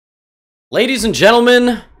Ladies and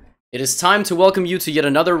gentlemen, it is time to welcome you to yet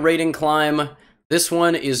another rating climb. This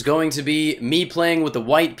one is going to be me playing with the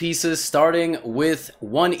white pieces, starting with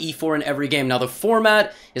 1 e4 in every game. Now, the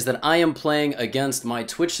format is that I am playing against my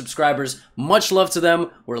Twitch subscribers. Much love to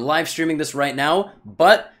them. We're live streaming this right now,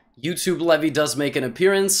 but YouTube Levy does make an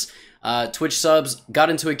appearance. Twitch subs got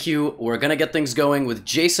into a queue. We're going to get things going with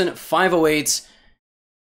Jason 508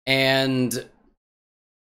 and...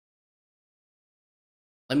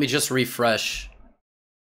 let me just refresh.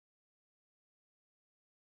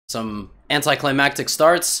 Some anticlimactic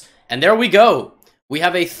starts, and there we go. We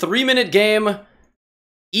have a 3-minute game,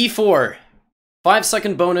 e4,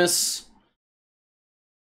 5-second bonus.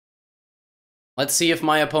 Let's see if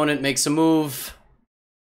my opponent makes a move.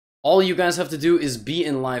 All you guys have to do is be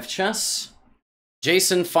in live chess.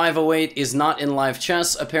 Jason 508 is not in live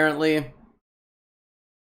chess, apparently.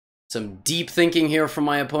 Some deep thinking here from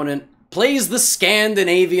my opponent. Plays the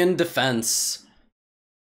Scandinavian defense.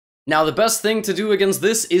 Now, the best thing to do against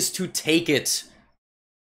this is to take it.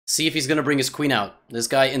 See if he's going to bring his queen out. This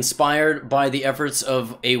guy inspired by the efforts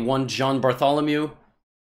of a one John Bartholomew.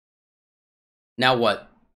 Now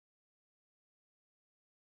what?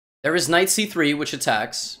 There is knight c3, which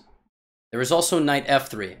attacks. There is also knight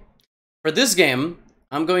f3. For this game,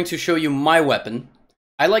 I'm going to show you my weapon.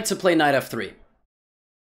 I like to play knight f3.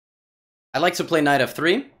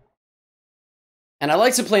 And I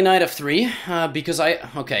like to play knight f3 because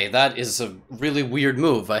okay, that is a really weird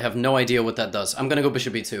move. I have no idea what that does. I'm gonna go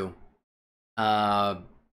bishop e2.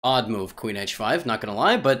 Odd move, queen h5, not gonna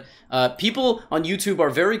lie. But people on YouTube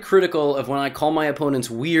are very critical of when I call my opponents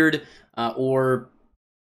weird or,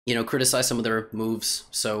 you know, criticize some of their moves.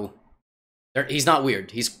 So he's not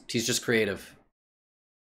weird. He's just creative.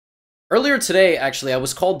 Earlier today, actually, I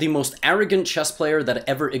was called the most arrogant chess player that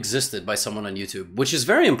ever existed by someone on YouTube, which is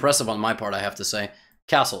very impressive on my part, I have to say.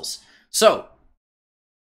 Castles. So,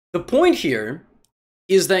 the point here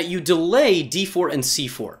is that you delay d4 and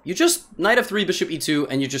c4. You just knight f3, bishop e2,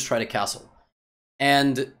 and you just try to castle.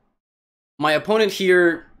 And my opponent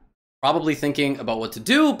here, probably thinking about what to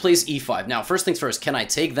do, plays e5. Now, first things first, can I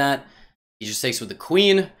take that? He just takes with the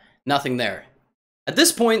queen. Nothing there. At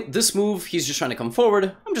this point, this move, he's just trying to come forward.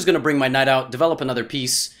 I'm just going to bring my knight out, develop another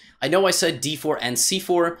piece. I know I said d4 and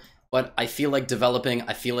c4, but I feel like developing,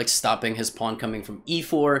 I feel like stopping his pawn coming from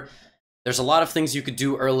e4. There's a lot of things you could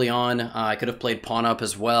do early on. I could have played pawn up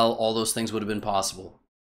as well. All those things would have been possible.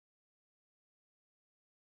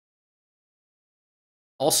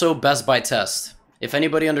 Also, best by test. If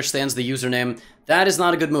anybody understands the username, that is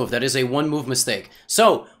not a good move. That is a one-move mistake.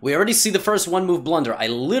 So, we already see the first one-move blunder. I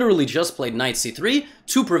literally just played knight c3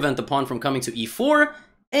 to prevent the pawn from coming to e4,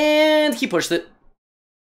 and he pushed it.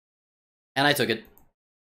 And I took it.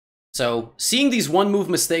 So, seeing these one-move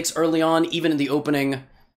mistakes early on, even in the opening,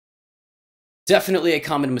 definitely a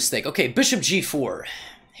common mistake. Okay, bishop g4,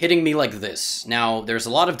 hitting me like this. Now, there's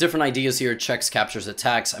a lot of different ideas here. Checks, captures,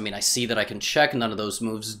 attacks. I mean, I see that I can check. None of those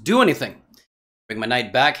moves do anything. Bring my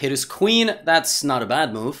knight back, hit his queen. That's not a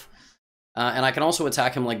bad move. And I can also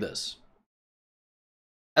attack him like this.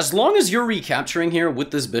 As long as you're recapturing here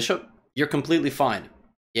with this bishop, you're completely fine.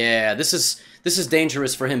 Yeah, this is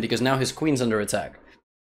dangerous for him because now his queen's under attack.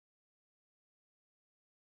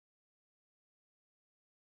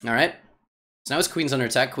 Alright. So now his queen's under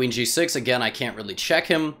attack. Queen g6. Again, I can't really check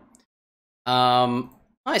him.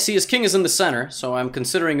 I see his king is in the center, so I'm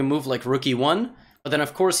considering a move like rook e1. But then,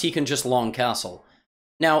 of course, he can just long castle.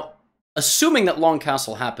 Now, assuming that long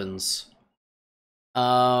castle happens,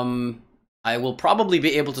 I will probably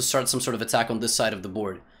be able to start some sort of attack on this side of the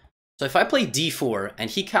board. So if I play d4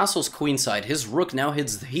 and he castles queenside, his rook now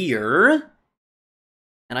hits here,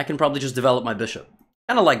 and I can probably just develop my bishop.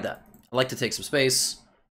 Kind of like that. I like to take some space.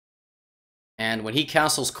 And when he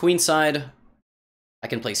castles queenside, I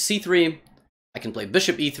can play c3, I can play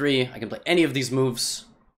bishop e3, I can play any of these moves.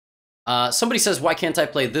 Somebody says, why can't I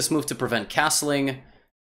play this move to prevent castling?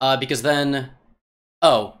 Because then...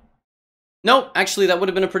 oh. No, actually, that would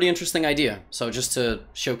have been a pretty interesting idea. So just to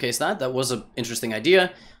showcase that, that was an interesting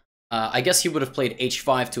idea. I guess he would have played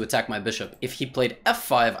h5 to attack my bishop. If he played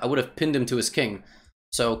f5, I would have pinned him to his king.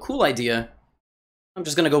 So, cool idea. I'm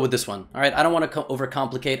just going to go with this one. All right, I don't want to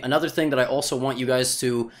overcomplicate. Another thing that I also want you guys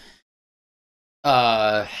to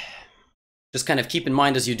just kind of keep in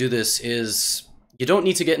mind as you do this is... you don't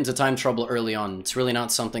need to get into time trouble early on. It's really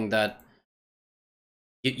not something that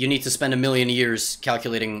you need to spend a million years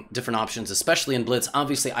calculating different options, especially in Blitz.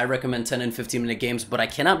 Obviously, I recommend 10 and 15-minute games, but I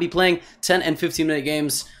cannot be playing 10 and 15-minute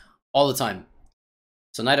games all the time.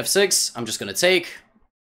 So knight f6, I'm just going to take.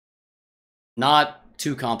 Not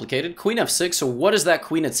too complicated. Queen f6, so what is that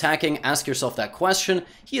queen attacking? Ask yourself that question.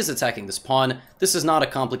 He is attacking this pawn. This is not a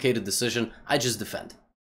complicated decision. I just defend.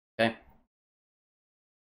 Okay?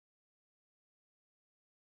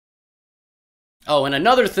 Oh, and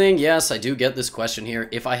another thing, yes, I do get this question here.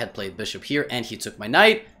 If I had played bishop here and he took my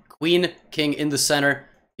knight, queen, king in the center.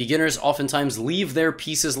 Beginners oftentimes leave their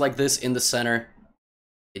pieces like this in the center.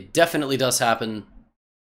 It definitely does happen.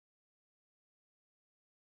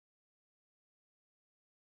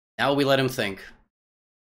 Now we let him think.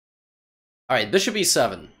 Alright, bishop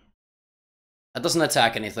e7. That doesn't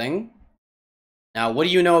attack anything. Now, what do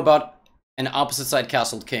you know about an opposite side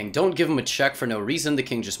castled king? Don't give him a check for no reason. The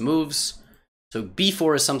king just moves. So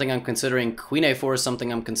b4 is something I'm considering. Queen a4 is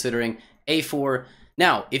something I'm considering. a4.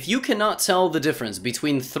 Now, if you cannot tell the difference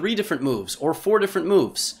between 3 different moves or 4 different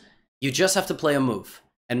moves, you just have to play a move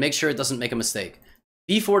and make sure it doesn't make a mistake.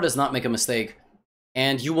 b4 does not make a mistake,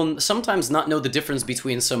 and you will sometimes not know the difference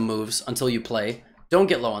between some moves until you play. Don't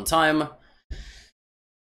get low on time.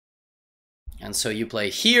 And so you play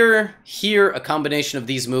here, here, a combination of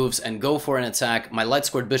these moves, and go for an attack. My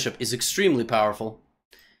light-scored bishop is extremely powerful.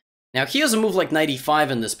 Now, he has a move like knight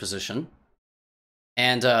e5 in this position.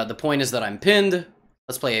 And the point is that I'm pinned.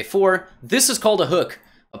 Let's play a4. This is called a hook.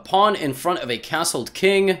 A pawn in front of a castled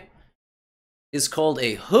king is called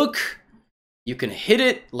a hook. You can hit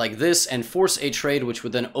it like this and force a trade, which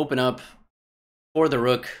would then open up for the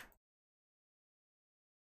rook.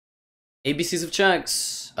 ABCs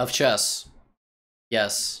of chess.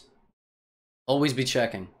 Yes. Always be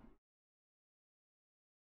checking.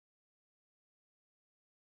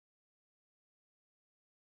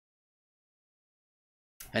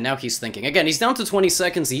 And now he's thinking. Again, he's down to 20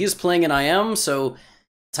 seconds. He is playing an IM, so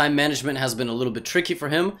time management has been a little bit tricky for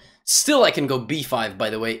him. Still, I can go b5, by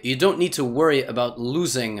the way. You don't need to worry about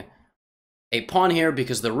losing a pawn here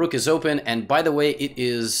because the rook is open. And by the way, it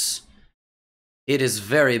is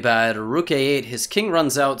very bad. Rook a8, his king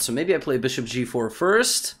runs out, so maybe I play bishop g4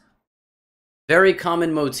 first. Very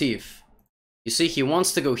common motif. You see, he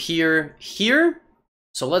wants to go here, here.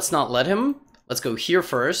 So let's not let him. Let's go here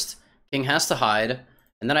first. King has to hide.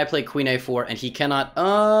 And then I play queen a4, and he cannot,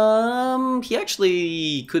 he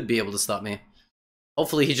actually could be able to stop me.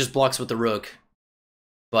 Hopefully he just blocks with the rook.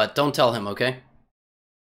 But don't tell him, okay?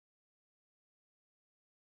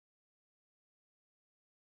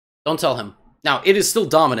 Don't tell him. Now, it is still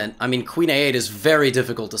dominant. I mean, queen a8 is very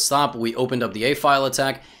difficult to stop. We opened up the a-file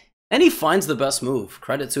attack, and he finds the best move.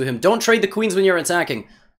 Credit to him. Don't trade the queens when you're attacking.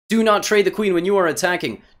 Do not trade the queen when you are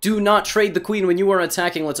attacking. Do not trade the queen when you are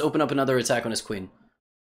attacking. Let's open up another attack on his queen.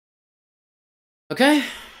 Okay.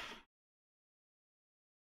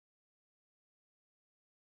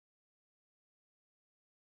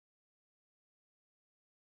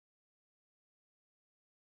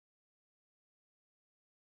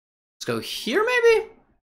 Let's go here, maybe?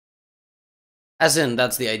 As in,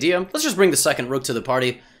 that's the idea. Let's just bring the second rook to the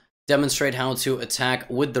party. Demonstrate how to attack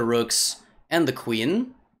with the rooks and the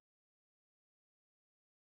queen.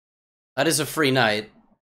 That is a free knight.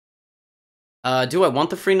 Do I want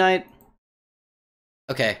the free knight?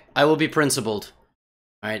 Okay, I will be principled.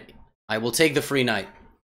 Alright, I will take the free knight.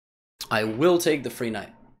 I will take the free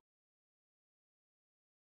knight.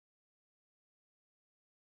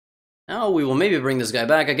 Now we will maybe bring this guy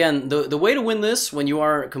back. Again, the way to win this when you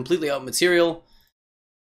are completely out material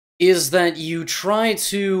is that you try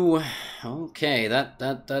to... Okay,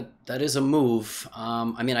 that is a move.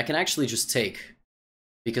 I mean, I can actually just take,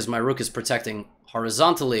 because my rook is protecting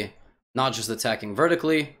horizontally, not just attacking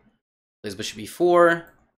vertically. Plays bishop e4.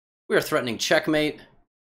 We are threatening checkmate.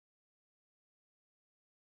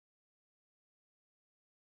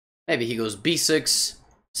 Maybe he goes b6,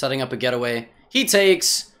 setting up a getaway. He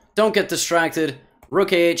takes. Don't get distracted.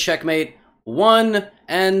 Rook a8, checkmate. 1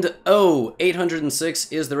 and 0.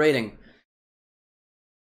 806 is the rating.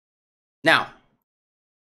 Now,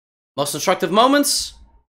 most instructive moments.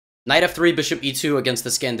 Knight f3, bishop e2 against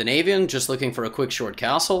the Scandinavian, just looking for a quick short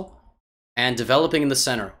castle. And developing in the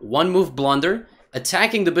center. One move blunder.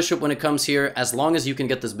 Attacking the bishop when it comes here, as long as you can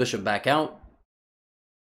get this bishop back out.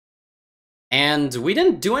 And we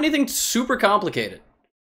didn't do anything super complicated.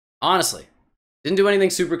 Honestly. Didn't do anything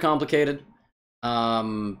super complicated.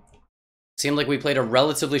 Seemed like we played a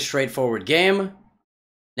relatively straightforward game.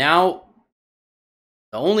 Now,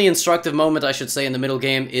 the only instructive moment, I should say, in the middle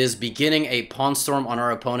game is beginning a pawn storm on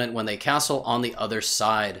our opponent when they castle on the other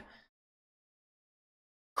side.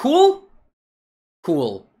 Cool?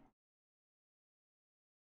 Cool.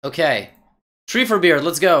 Okay. Tree for beard,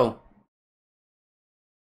 let's go.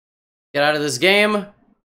 Get out of this game.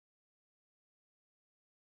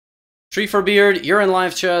 Tree for Beard, you're in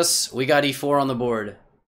live chess. We got e4 on the board.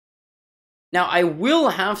 Now, I will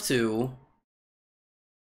have to...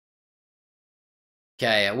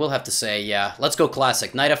 Okay, I will have to say, yeah. Let's go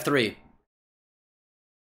classic. Knight f3.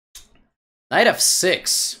 Knight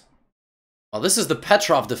f6. Well, this is the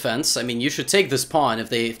Petroff Defense. I mean, you should take this pawn if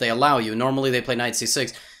they allow you. Normally, they play knight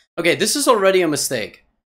c6. Okay, this is already a mistake.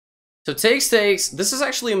 So takes. This is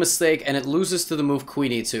actually a mistake, and it loses to the move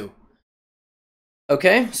queen e2.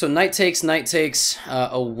 Okay, so knight takes.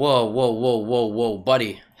 Oh, whoa,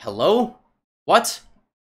 buddy. Hello? What?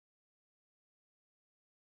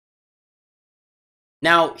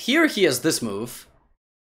 Now, here he has this move.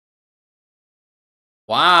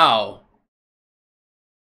 Wow.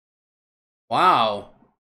 Wow.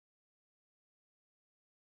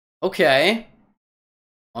 Okay.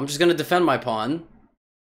 I'm just gonna defend my pawn.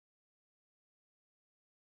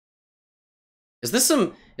 Is this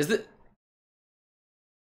some... This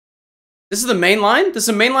is the main line? This is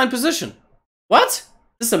a main line position. What?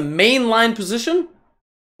 This is a main line position?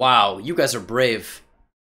 Wow, you guys are brave.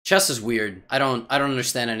 Chess is weird. I don't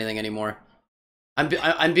understand anything anymore. I'm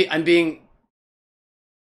being...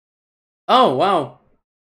 Oh, wow.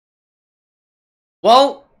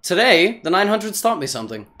 Well, today, the 900s taught me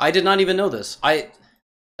something. I did not even know this.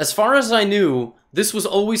 As far as I knew, this was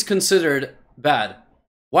always considered bad.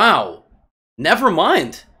 Wow. Never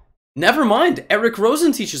mind. Never mind. Eric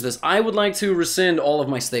Rosen teaches this. I would like to rescind all of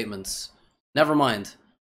my statements. Never mind.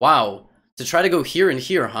 Wow. To try to go here and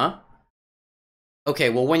here, huh?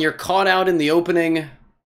 Okay, well, when you're caught out in the opening,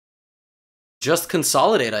 just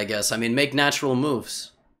consolidate, I guess. I mean, make natural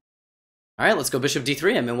moves. All right, let's go bishop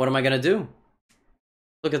d3. I mean, what am I going to do?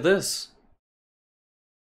 Look at this.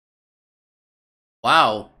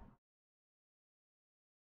 Wow.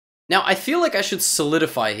 Now, I feel like I should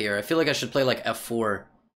solidify here. I feel like I should play like f4.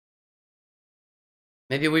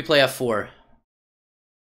 Maybe we play f4.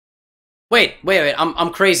 Wait.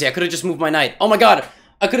 I'm crazy. I could have just moved my knight. Oh my god.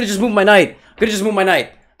 I could have just moved my knight. I could have just moved my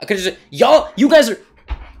knight. I could have just... Y'all, you guys are...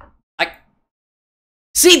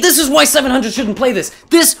 See, this is why 700 shouldn't play this.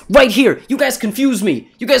 This right here. You guys confuse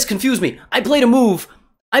me. You guys confuse me. I played a move.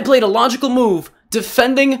 I played a logical move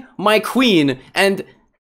defending my queen, and...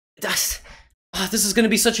 this is going to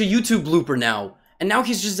be such a YouTube blooper now. And now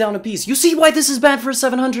he's just down a piece. You see why this is bad for a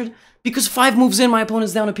 700? Because 5 moves in, my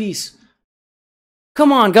opponent's down a piece.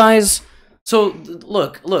 Come on, guys. So,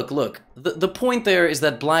 look. The point there is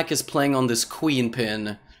that black is playing on this queen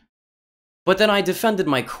pin. But then I defended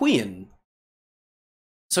my queen.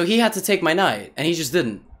 So he had to take my knight, and he just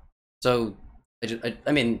didn't. So,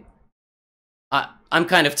 I mean... I'm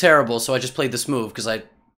kind of terrible, so I just played this move, because I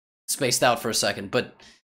spaced out for a second. But,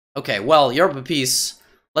 okay, well, you're up a piece.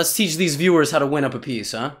 Let's teach these viewers how to win up a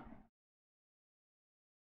piece, huh?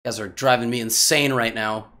 You guys are driving me insane right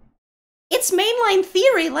now. It's mainline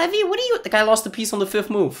theory, Levy. What are you... The guy lost a piece on the 5th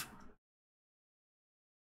move.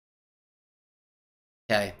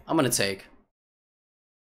 Okay, I'm gonna take.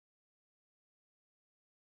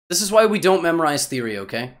 This is why we don't memorize theory,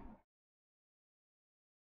 okay?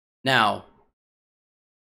 Now.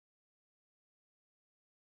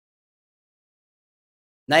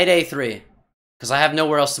 Knight a3. Because I have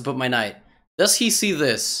nowhere else to put my knight. Does he see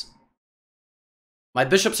this? My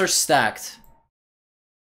bishops are stacked.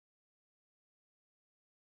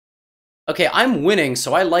 Okay, I'm winning,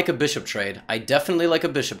 so I like a bishop trade. I definitely like a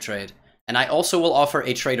bishop trade. And I also will offer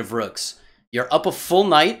a trade of rooks. You're up a full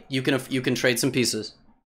knight, you can trade some pieces.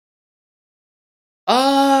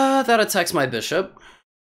 That attacks my bishop.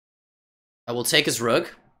 I will take his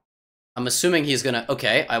rook. I'm assuming he's gonna...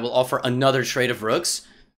 Okay, I will offer another trade of rooks.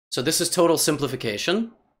 So this is total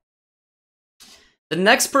simplification. The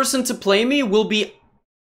next person to play me will be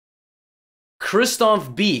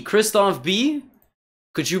Christoph B. Christoph B,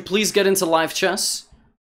 could you please get into live chess?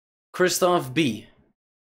 Christoph B.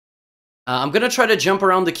 I'm gonna try to jump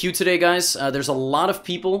around the queue today, guys. There's a lot of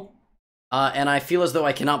people, and I feel as though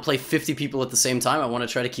I cannot play 50 people at the same time. I want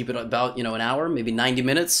to try to keep it about, you know, an hour, maybe 90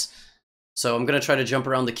 minutes. So I'm gonna try to jump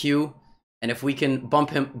around the queue. And if we can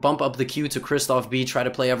bump up the queue to Christoph B, try to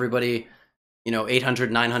play everybody, you know,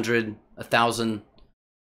 800, 900, 1,000.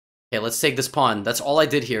 Okay, let's take this pawn. That's all I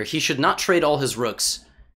did here. He should not trade all his rooks.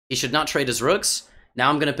 He should not trade his rooks. Now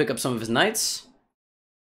I'm going to pick up some of his knights.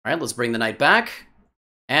 All right, let's bring the knight back.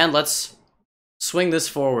 And let's swing this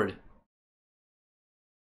forward.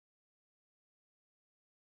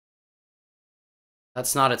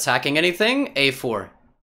 That's not attacking anything. A4.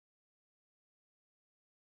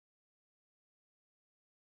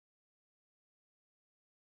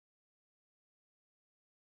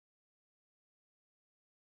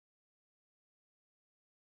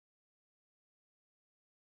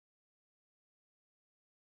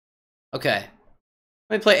 Okay.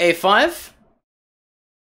 Let me play a5.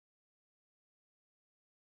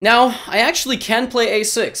 Now, I actually can play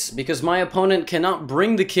a6, because my opponent cannot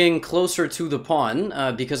bring the king closer to the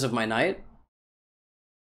pawn because of my knight.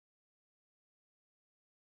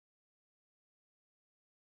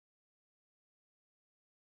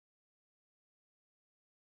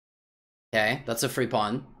 Okay, that's a free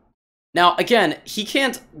pawn. Now, again, he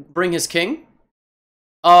can't bring his king.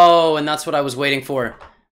 Oh, and that's what I was waiting for.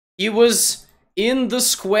 He was in the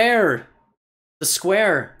square. The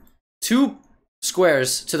square. 2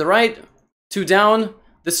 squares to the right, 2 down.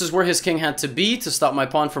 This is where his king had to be to stop my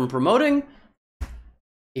pawn from promoting.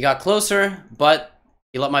 He got closer, but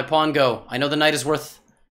he let my pawn go. I know the knight is worth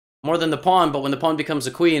more than the pawn, but when the pawn becomes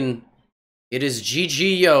a queen, it is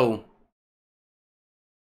GG, yo.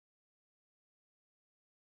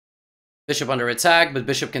 Bishop under attack, but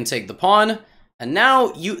bishop can take the pawn. And now,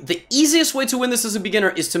 the easiest way to win this as a beginner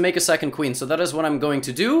is to make a second queen. So that is what I'm going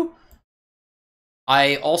to do.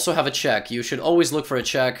 I also have a check. You should always look for a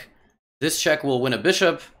check. This check will win a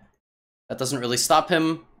bishop. That doesn't really stop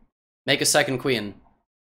him. Make a second queen.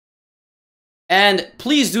 And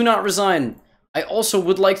please do not resign. I also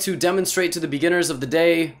would like to demonstrate to the beginners of the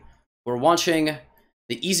day who are watching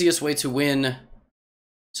the easiest way to win.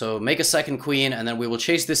 So make a second queen, and then we will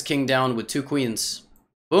chase this king down with 2 queens.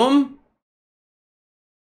 Boom.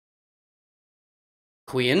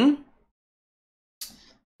 Queen.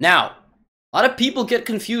 Now, a lot of people get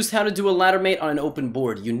confused how to do a ladder mate on an open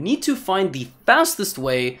board. You need to find the fastest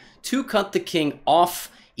way to cut the king off,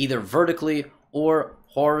 either vertically or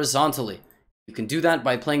horizontally. You can do that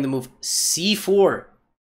by playing the move c4.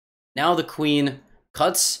 Now the queen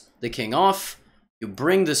cuts the king off. You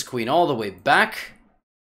bring this queen all the way back.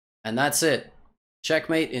 And that's it.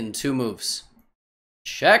 Checkmate in 2 moves.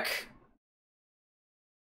 Check.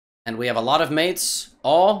 And we have a lot of mates.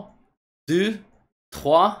 1, 2, 3,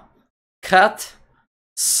 4,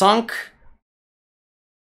 5.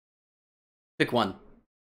 Pick one.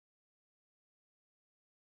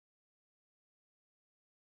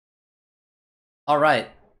 All right.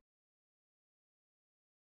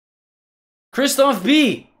 Petroff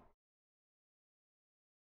B.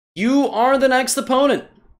 You are the next opponent.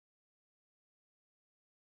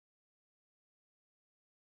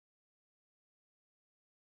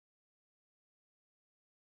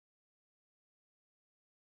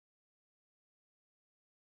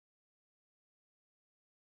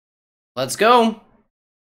 Let's go.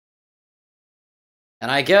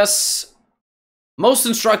 And I guess most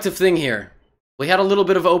instructive thing here. We had a little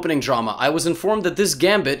bit of opening drama. I was informed that this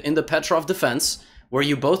gambit in the Petroff Defense, where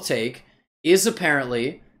you both take, is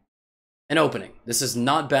apparently an opening. This is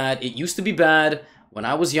not bad. It used to be bad when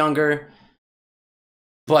I was younger.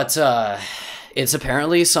 But it's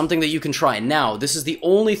apparently something that you can try. Now, this is the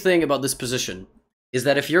only thing about this position, is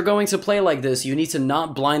that if you're going to play like this, you need to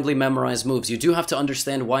not blindly memorize moves. You do have to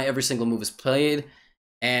understand why every single move is played,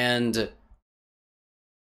 and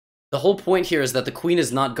the whole point here is that the queen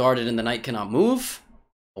is not guarded and the knight cannot move.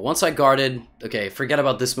 But once I guarded, okay, forget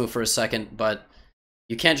about this move for a second, but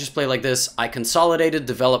you can't just play like this. I consolidated,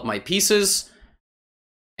 developed my pieces,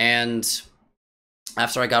 and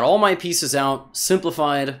after I got all my pieces out,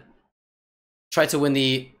 simplified, tried to win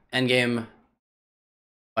the endgame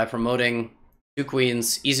by promoting 2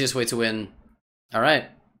 queens, easiest way to win. All right,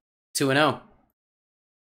 2-0.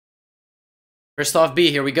 Petroff B,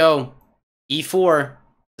 here we go. E4.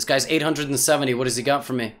 This guy's 870. What has he got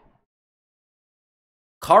for me?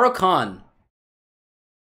 Caro Kann.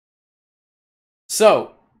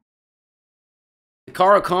 So, the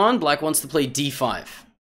Caro Kann, black wants to play D5.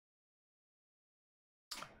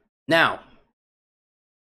 Now,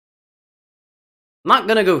 I'm not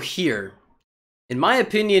gonna go here. In my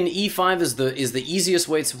opinion, E5 is the easiest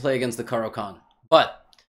way to play against the Caro Kann. But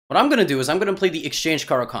what I'm gonna do is I'm gonna play the exchange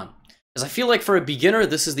Caro Kann, because I feel like for a beginner,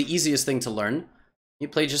 this is the easiest thing to learn. You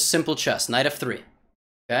play just simple chess, knight f3.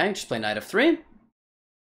 Okay, just play knight f3.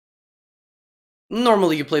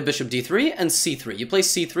 Normally you play bishop d3 and c3. You play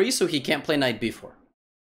c3 so he can't play knight b4.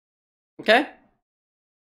 Okay?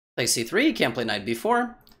 Play c3, he can't play knight b4.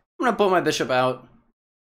 I'm gonna put my bishop out.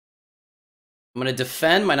 I'm gonna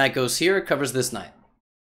defend, my knight goes here, it covers this knight.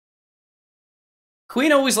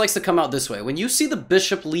 Queen always likes to come out this way. When you see the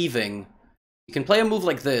bishop leaving, you can play a move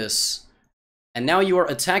like this, and now you are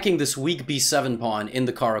attacking this weak b7 pawn in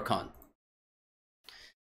the Caro Kann.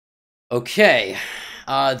 Okay,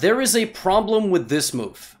 there is a problem with this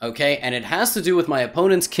move, okay? And it has to do with my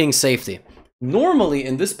opponent's king safety. Normally,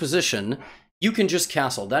 in this position, you can just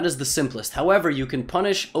castle. That is the simplest. However, you can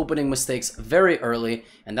punish opening mistakes very early,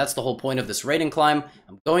 and that's the whole point of this rating climb.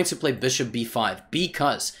 I'm going to play bishop b5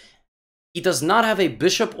 because He does not have a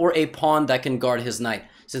bishop or a pawn that can guard his knight.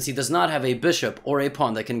 Since he does not have a bishop or a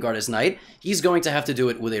pawn that can guard his knight, he's going to have to do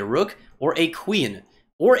it with a rook or a queen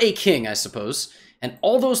or a king, I suppose. And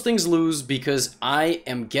all those things lose because I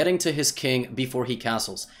am getting to his king before he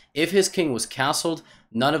castles. If his king was castled,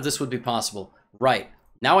 none of this would be possible. Right.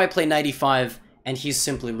 Now I play knight e5 and he's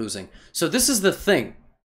simply losing. So this is the thing.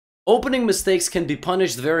 Opening mistakes can be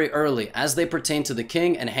punished very early as they pertain to the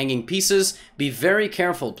king and hanging pieces. Be very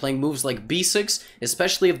careful playing moves like b6,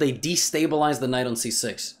 especially if they destabilize the knight on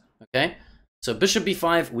c6. Okay? So bishop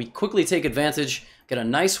b5, we quickly take advantage, get a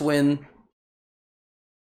nice win.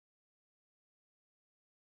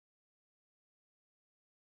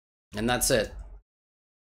 And that's it.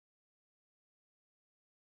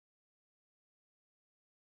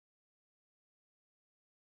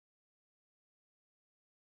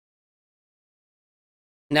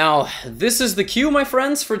 Now, this is the cue, my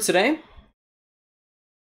friends, for today.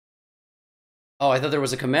 Oh, I thought there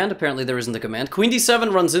was a command. Apparently there isn't a command. Queen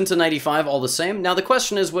d7 runs into knight e5 all the same. Now the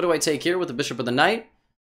question is, what do I take here with the bishop or the knight?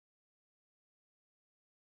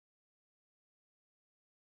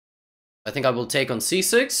 I think I will take on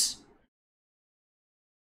c6.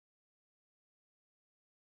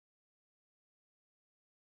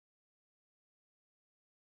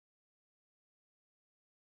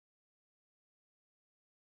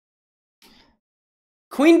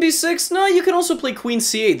 Queen b6? No, you can also play queen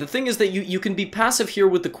c8. The thing is that you can be passive here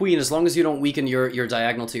with the queen as long as you don't weaken your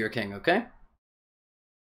diagonal to your king, okay?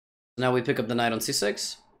 Now we pick up the knight on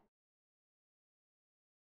c6.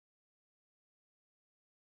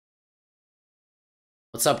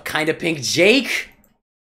 What's up, Kinda Pink Jake?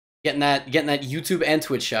 Getting that YouTube and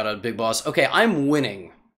Twitch shout out, Big Boss. Okay, I'm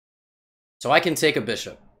winning. So I can take a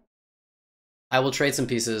bishop. I will trade some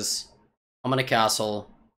pieces. I'm gonna castle.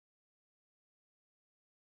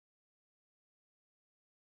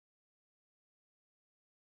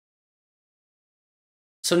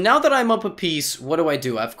 So now that I'm up a piece, what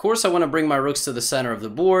do? Of course, I want to bring my rooks to the center of the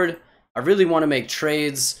board. I really want to make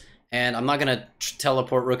trades, and I'm not going to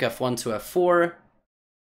teleport rook f1 to f4.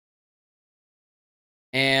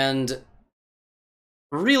 And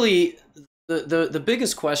really, the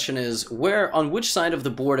biggest question is, on which side of the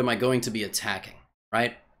board am I going to be attacking,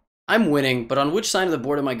 right? I'm winning, but on which side of the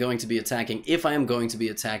board am I going to be attacking if I am going to be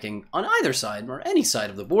attacking on either side or any side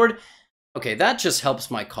of the board? Okay, that just helps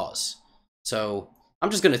my cause. So I'm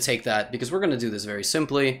just going to take that because we're going to do this very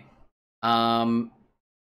simply. What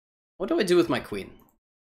do I do with my queen?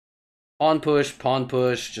 Pawn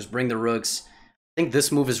push, just bring the rooks. I think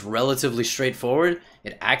this move is relatively straightforward.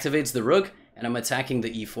 It activates the rook, and I'm attacking the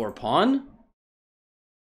e4 pawn.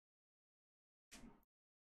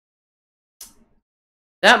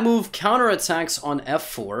 That move counterattacks on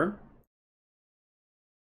f4.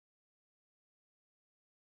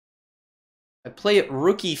 I play it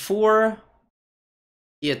rook e4.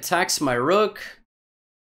 He attacks my rook.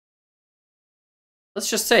 Let's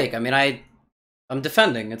just take. I mean, I'm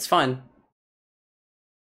defending. It's fine.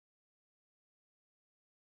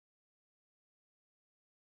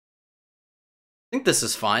 I think this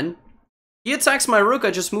is fine. He attacks my rook,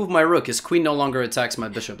 I just move my rook. His queen no longer attacks my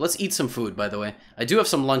bishop. Let's eat some food, by the way. I do have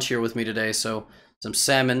some lunch here with me today, so some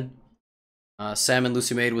salmon. Salmon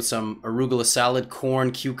Lucy made with some arugula salad,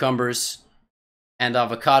 corn, cucumbers, and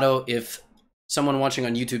avocado. If someone watching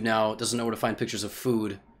on YouTube now doesn't know where to find pictures of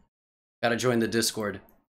food, gotta join the Discord.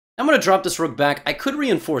 I'm gonna drop this rook back. I could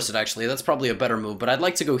reinforce it, actually. That's probably a better move, but I'd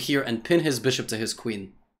like to go here and pin his bishop to his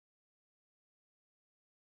queen.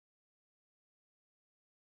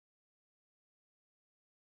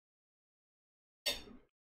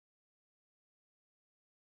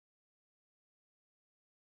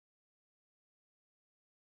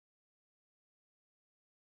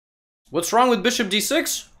 What's wrong with bishop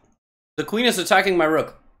d6? The queen is attacking my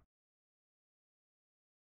rook.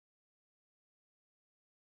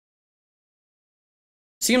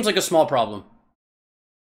 Seems like a small problem.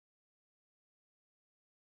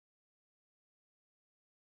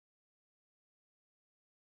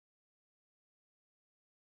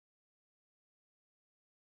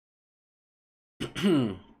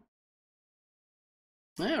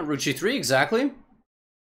 Yeah, rook g3, exactly.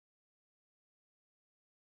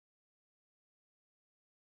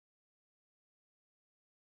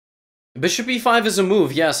 Bishop e5 is a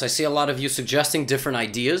move, yes. I see a lot of you suggesting different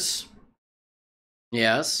ideas.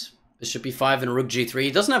 Yes. Bishop e5 and rook g3.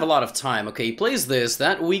 He doesn't have a lot of time. Okay, he plays this.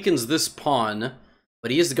 That weakens this pawn,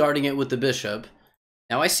 but he is guarding it with the bishop.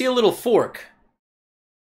 Now I see a little fork.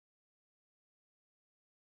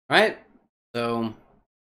 Right? So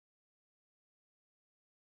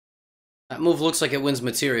that move looks like it wins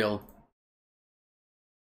material.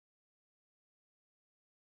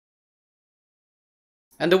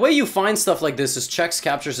 And the way you find stuff like this is checks,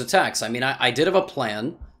 captures, attacks. I mean, I did have a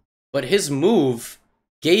plan, but his move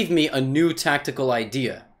gave me a new tactical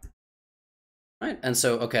idea. Right, and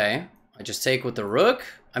so, okay, I just take with the rook.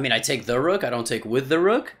 I mean, I take the rook, I don't take with the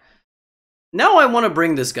rook. Now I want to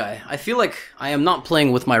bring this guy. I feel like I am not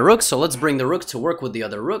playing with my rook, so let's bring the rook to work with the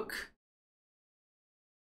other rook.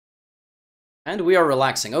 And we are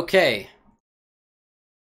relaxing. Okay.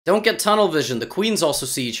 Don't get tunnel vision. The queens also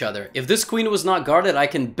see each other. If this queen was not guarded, I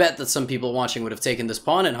can bet that some people watching would have taken this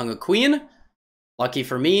pawn and hung a queen. Lucky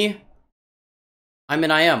for me. I mean,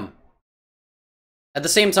 I am. At the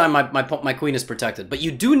same time, my queen is protected. But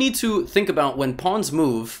you do need to think about when pawns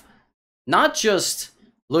move, not just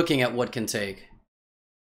looking at what can take,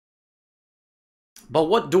 but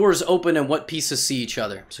what doors open and what pieces see each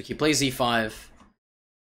other. So he plays e5.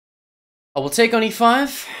 I will take on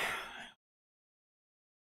e5.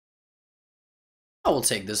 I will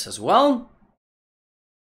take this as well.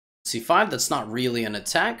 c5, that's not really an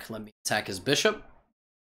attack. Let me attack his bishop.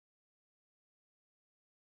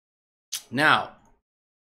 Now,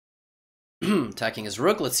 attacking his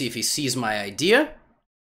rook. Let's see if he sees my idea.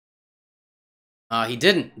 He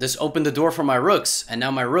didn't. This opened the door for my rooks, and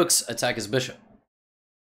now my rooks attack his bishop.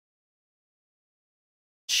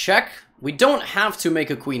 Check. We don't have to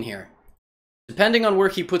make a queen here. Depending on where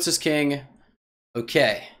he puts his king.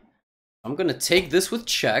 Okay. I'm going to take this with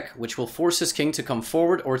check, which will force his king to come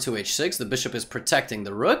forward or to h6. The bishop is protecting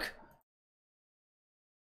the rook.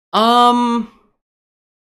 Now,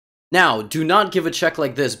 do not give a check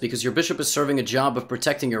like this, because your bishop is serving a job of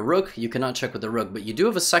protecting your rook. You cannot check with the rook, but you do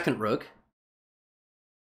have a second rook.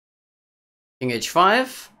 King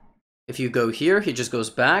h5. If you go here, he just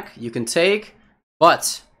goes back. You can take,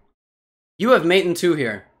 but you have mate in 2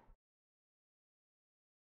 here.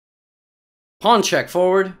 Pawn check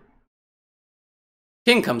forward.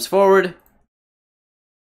 King comes forward.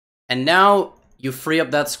 And now you free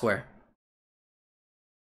up that square.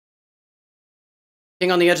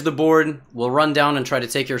 King on the edge of the board will run down and try to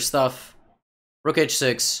take your stuff. Rook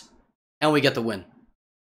h6. And we get the win.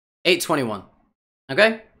 8-21.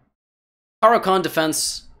 Okay? Caro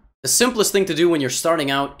defense. The simplest thing to do when you're starting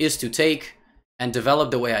out is to take and develop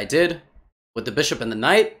the way I did. With the bishop and the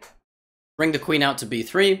knight. Bring the queen out to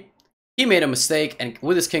b3. He made a mistake and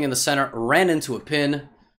with his king in the center ran into a pin.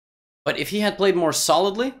 But if he had played more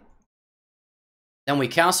solidly, then we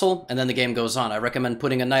castle and then the game goes on. I recommend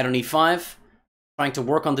putting a knight on e5, trying to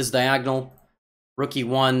work on this diagonal, rook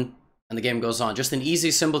e1, and the game goes on. Just an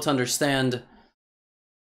easy, simple to understand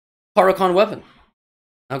Caro weapon.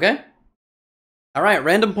 Okay? Alright,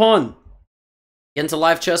 random pawn. Get into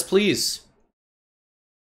live chess, please.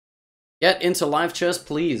 Get into live chess,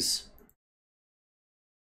 please.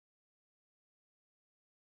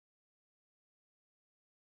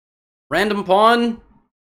 Random pawn,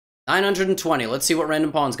 920. Let's see what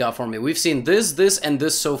random pawns got for me. We've seen this, this, and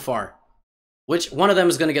this so far. Which one of them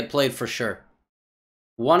is going to get played for sure?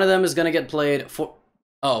 One of them is going to get played for...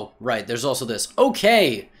 Oh, right. There's also this.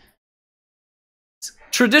 Okay.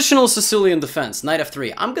 Traditional Sicilian defense. Knight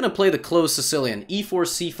f3. I'm going to play the closed Sicilian. e4,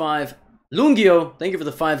 c5. Lungio. Thank you for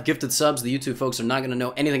the 5 gifted subs. The YouTube folks are not going to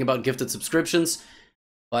know anything about gifted subscriptions.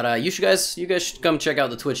 But you guys should come check out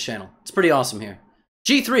the Twitch channel. It's pretty awesome here.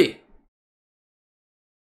 g3.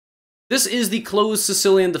 This is the closed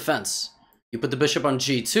Sicilian defense. You put the bishop on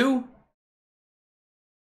g2.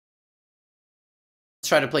 Let's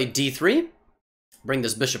try to play d3. Bring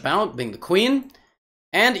this bishop out, bring the queen.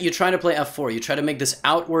 And you try to play f4. You try to make this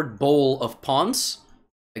outward bowl of pawns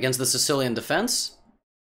against the Sicilian defense.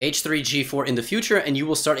 h3, g4 in the future, and you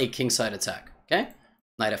will start a kingside attack. Okay?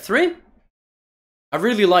 Knight f3. I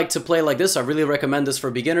really like to play like this. I really recommend this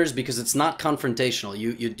for beginners because it's not confrontational.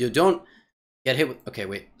 You don't get hit with... Okay,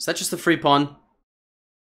 wait. Is that just a free pawn?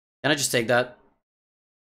 Can I just take that?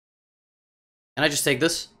 Can I just take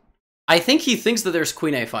this? I think he thinks that there's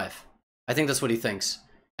queen a5. I think that's what he thinks.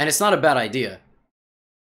 And it's not a bad idea.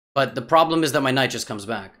 But the problem is that my knight just comes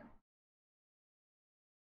back.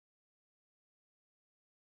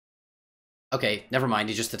 Okay, never mind.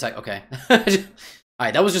 He just attacked... Okay.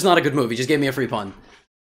 Alright, that was just not a good move. He just gave me a free pawn.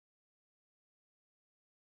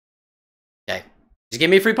 Okay. Just gave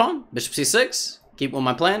me a free pawn. Bishop c6. Keep with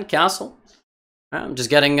my plan. Castle. I'm just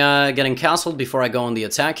getting castled before I go on the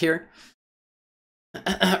attack here.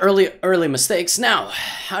 early mistakes. Now,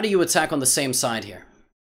 how do you attack on the same side here?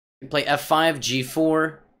 You play f5,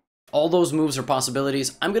 g4. All those moves are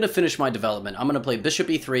possibilities. I'm going to finish my development. I'm going to play bishop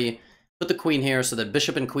e3. Put the queen here so that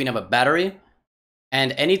bishop and queen have a battery.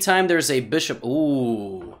 And anytime there's a bishop...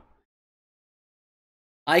 Ooh.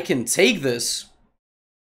 I can take this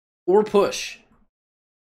or push.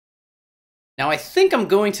 Now I think I'm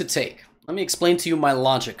going to take. Let me explain to you my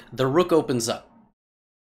logic. The rook opens up.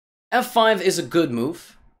 f5 is a good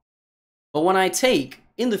move. But when I take,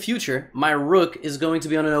 in the future, my rook is going to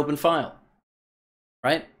be on an open file.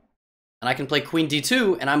 Right? And I can play queen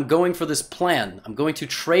d2, and I'm going for this plan. I'm going to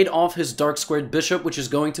trade off his dark squared bishop, which is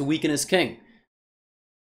going to weaken his king.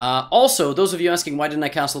 Also, those of you asking why didn't I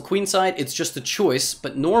castle queenside, it's just a choice,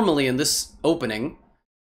 but normally in this opening,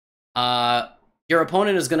 your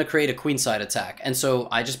opponent is going to create a queenside attack, and so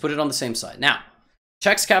I just put it on the same side. Now,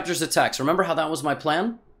 checks, captures, attacks. Remember how that was my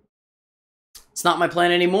plan? It's not my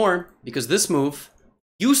plan anymore, because this move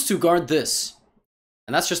used to guard this,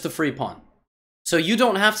 and that's just a free pawn. So you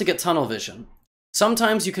don't have to get tunnel vision.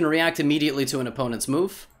 Sometimes you can react immediately to an opponent's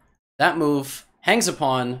move. That move hangs a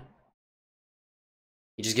pawn.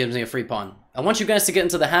 He just gives me a free pawn. I want you guys to get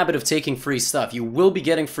into the habit of taking free stuff. You will be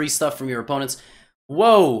getting free stuff from your opponents.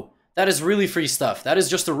 Whoa, that is really free stuff. That is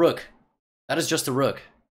just a rook. That is just a rook.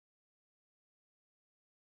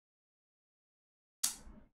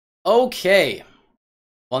 Okay.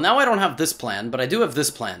 Well, now I don't have this plan, but I do have this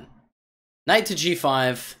plan. Knight to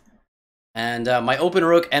g5. And my open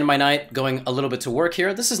rook and my knight going a little bit to work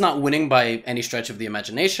here. This is not winning by any stretch of the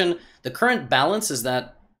imagination. The current balance is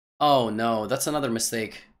that... Oh no, that's another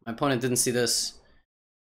mistake. My opponent didn't see this.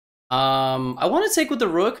 I want to take with the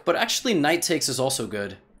rook, but actually knight takes is also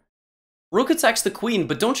good. Rook attacks the queen,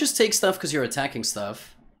 but don't just take stuff because you're attacking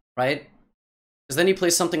stuff, right? Because then he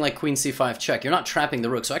plays something like queen c5 check. You're not trapping the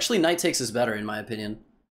rook, so actually knight takes is better in my opinion.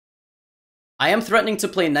 I am threatening to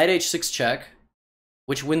play knight h6 check,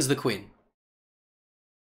 which wins the queen.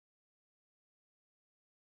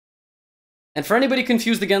 And for anybody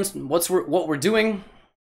confused against what we're doing,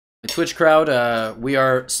 the Twitch crowd, we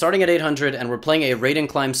are starting at 800 and we're playing a raid and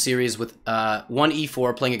climb series with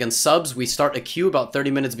 1e4 playing against subs. We start a queue about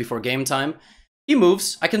 30 minutes before game time. He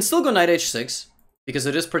moves. I can still go knight h6 because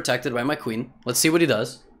it is protected by my queen. Let's see what he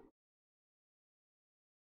does.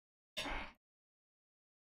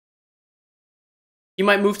 He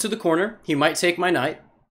might move to the corner. He might take my knight.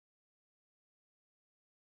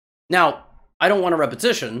 Now, I don't want a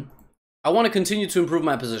repetition. I want to continue to improve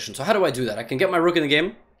my position. So how do I do that? I can get my rook in the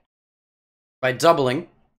game by doubling.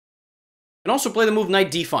 I can also play the move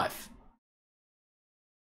knight d5.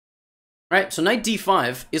 Right, so knight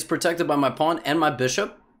d5 is protected by my pawn and my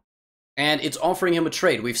bishop, and it's offering him a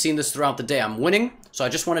trade. We've seen this throughout the day. I'm winning, so I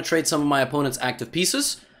just want to trade some of my opponent's active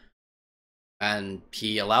pieces. And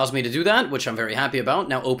he allows me to do that, which I'm very happy about.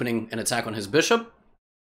 Now opening an attack on his bishop.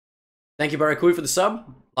 Thank you, Barakui, for the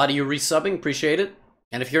sub. A lot of you resubbing, appreciate it.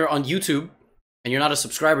 And if you're on YouTube, and you're not a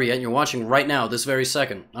subscriber yet, and you're watching right now, this very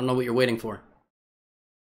second, I don't know what you're waiting for.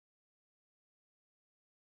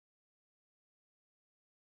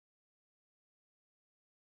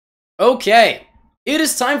 Okay, it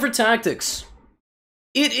is time for tactics.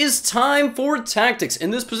 It is time for tactics. In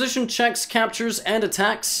this position, checks, captures, and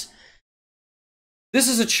attacks. This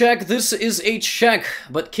is a check, this is a check,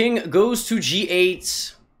 but king goes to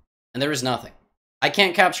g8, and there is nothing. I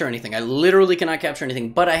can't capture anything. I literally cannot capture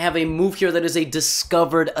anything, but I have a move here that is a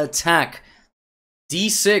discovered attack.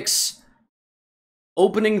 d6,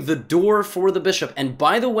 opening the door for the bishop. And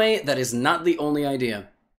by the way, that is not the only idea.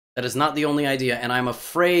 That is not the only idea, and I'm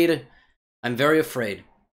afraid, I'm very afraid.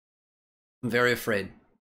 I'm very afraid.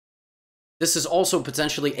 This is also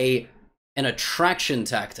potentially an attraction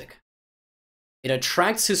tactic. It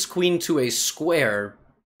attracts his queen to a square,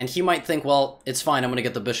 and he might think, well, it's fine, I'm going to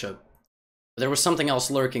get the bishop. But there was something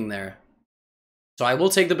else lurking there. So I will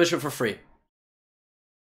take the bishop for free.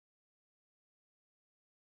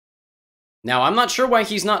 Now, I'm not sure why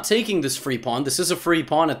he's not taking this free pawn. This is a free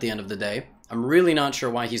pawn at the end of the day. I'm really not sure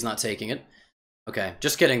why he's not taking it. Okay,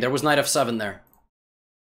 just kidding. There was knight f7 there.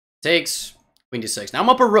 Takes, queen d6. Now I'm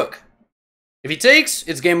up a rook. If he takes,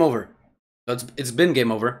 it's game over. It's been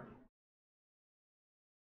game over.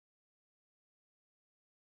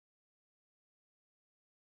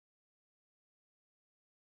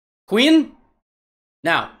 Queen.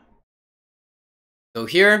 Now, go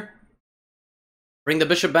here. Bring the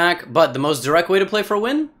bishop back, but the most direct way to play for a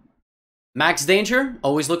win? Max danger.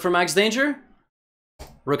 Always look for max danger.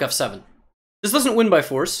 Rook f7. This doesn't win by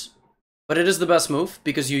force, but it is the best move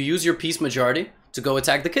because you use your piece majority to go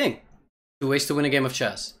attack the king. 2 ways to win a game of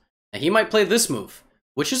chess. And he might play this move,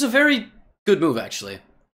 which is a very good move actually.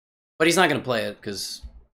 But he's not going to play it because...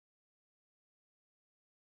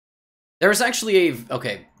 There's actually a...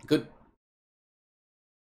 Okay,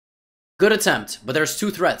 good attempt, but there's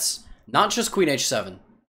 2 threats. Not just queen h7,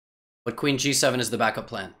 but queen g7 is the backup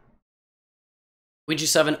plan. Queen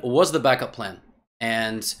g7 was the backup plan,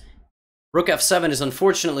 and rook f7 is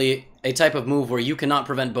unfortunately a type of move where you cannot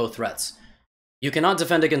prevent both threats. You cannot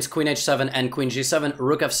defend against queen h7 and queen g7.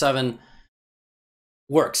 Rook f7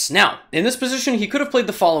 works. Now, in this position, he could have played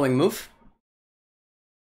the following move.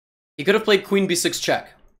 He could have played queen b6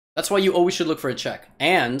 check. That's why you always should look for a check.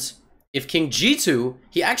 And if king g2,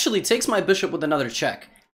 he actually takes my bishop with another check.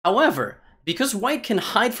 However, because white can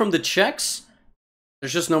hide from the checks,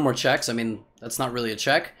 there's just no more checks. I mean, that's not really a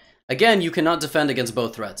check. Again, you cannot defend against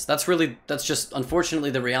both threats. That's just unfortunately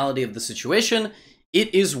the reality of the situation.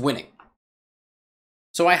 It is winning.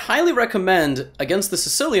 So I highly recommend against the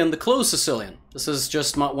Sicilian, the Closed Sicilian. This is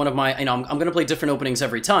just one of my, I'm going to play different openings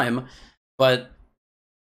every time, but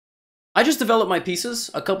I just developed my pieces,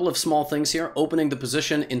 a couple of small things here, opening the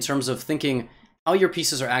position in terms of thinking how your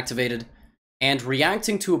pieces are activated and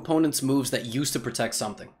reacting to opponents' moves that used to protect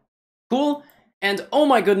something. Cool? And oh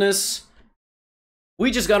my goodness,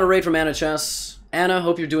 we just got a raid from NHS. Anna,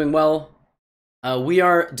 hope you're doing well. We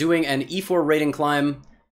are doing an E4 rating climb.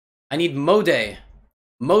 I need Mode.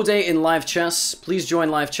 Mode in live chess. Please join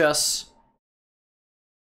live chess.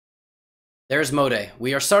 There's Mode.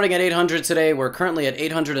 We are starting at 800 today. We're currently at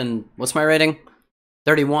 800 and... what's my rating?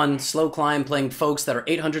 31. Slow climb, playing folks that are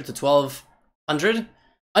 800 to 1200.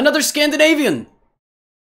 Another Scandinavian!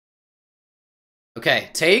 Okay,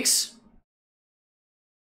 takes.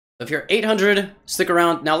 If you're 800, stick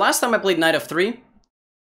around. Now, last time I played knight f3.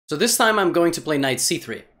 So this time I'm going to play knight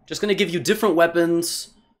c3. Just going to give you different weapons.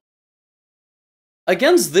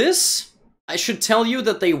 Against this, I should tell you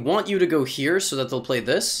that they want you to go here so that they'll play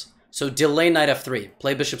this. So delay knight f3.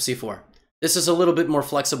 Play bishop c4. This is a little bit more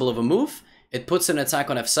flexible of a move. It puts an attack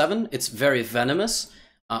on f7. It's very venomous.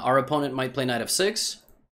 Our opponent might play knight f6.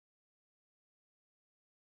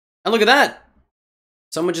 And look at that!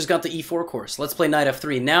 Someone just got the e4 course. Let's play knight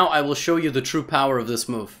f3. Now I will show you the true power of this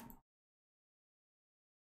move.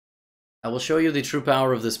 I will show you the true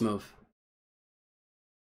power of this move.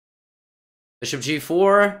 Bishop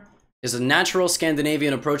g4 is a natural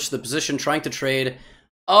Scandinavian approach to the position, trying to trade.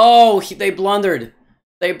 Oh, they blundered.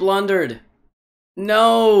 They blundered.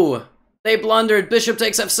 No! They blundered. Bishop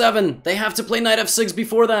takes f7. They have to play knight f6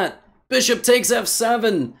 before that. Bishop takes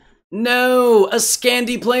f7. No! A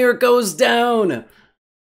Scandi player goes down!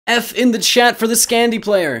 F in the chat for the Scandi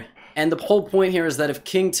player. And the whole point here is that if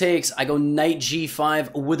king takes, I go knight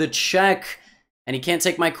g5 with a check. And he can't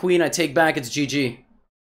take my queen, I take back, it's GG.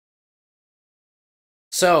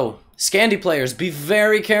 So, Scandi players, be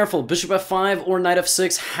very careful. Bishop f5 or knight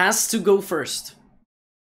f6 has to go first.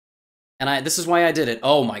 And this is why I did it.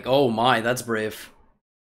 Oh my, that's brave.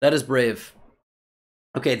 That is brave.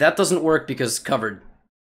 Okay, that doesn't work because covered.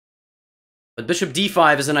 But bishop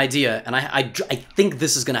d5 is an idea, and I think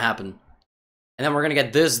this is going to happen. And then we're going to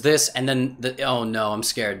get this, and then... oh no, I'm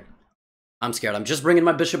scared. I'm scared. I'm just bringing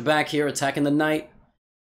my bishop back here, attacking the knight.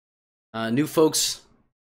 New folks,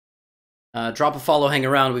 drop a follow, hang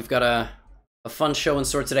around. We've got a fun show in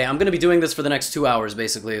store today. I'm going to be doing this for the next 2 hours,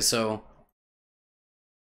 basically, so...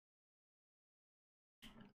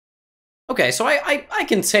 Okay, so I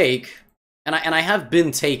can take, and I have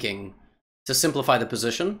been taking to simplify the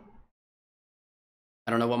position. I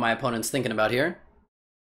don't know what my opponent's thinking about here.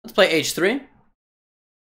 Let's play h3.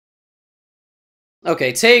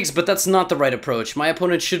 Okay, takes, but that's not the right approach. My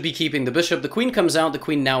opponent should be keeping the bishop. The queen comes out, the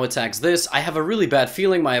queen now attacks this. I have a really bad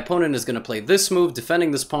feeling my opponent is going to play this move, defending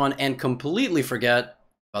this pawn, and completely forget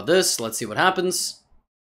about this. Let's see what happens.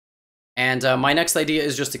 And my next idea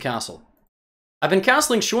is just to castle. I've been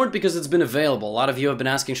castling short because it's been available. A lot of you have been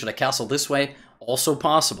asking, should I castle this way? Also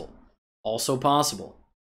possible. Also possible.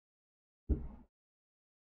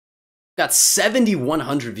 Got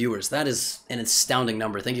 7,100 viewers. That is an astounding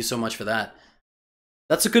number. Thank you so much for that.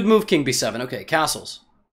 That's a good move, king b7. Okay, castles.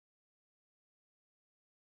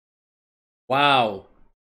 Wow.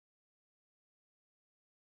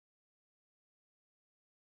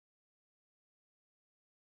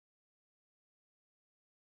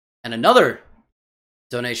 And another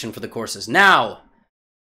donation for the courses. Now,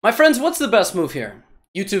 my friends, what's the best move here?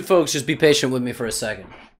 YouTube folks, just be patient with me for a second.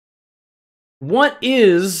 What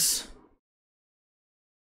is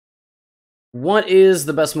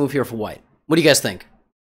the best move here for white? What do you guys think?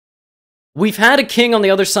 We've had a king on the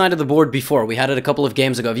other side of the board before. We had it a couple of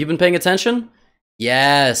games ago. Have you been paying attention?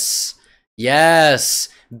 Yes. Yes.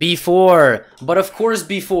 B4. But of course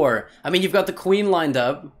B4. I mean, you've got the queen lined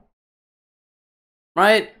up.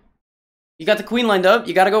 Right? You got the queen lined up.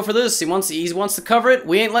 You gotta go for this. He wants to cover it.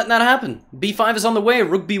 We ain't letting that happen. B5 is on the way.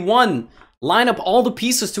 Rook B1. Line up all the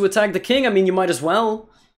pieces to attack the king. I mean, you might as well.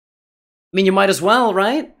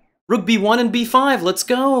 Right? Rook B1 and B5. Let's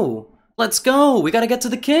go. Let's go. We gotta get to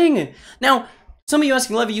the king. Now, some of you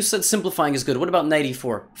asking, Levy, you said simplifying is good. What about knight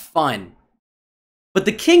E4? Fine. But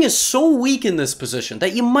the king is so weak in this position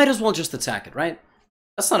that you might as well just attack it, right?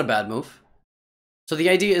 That's not a bad move. So the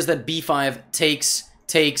idea is that b5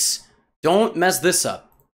 takes, don't mess this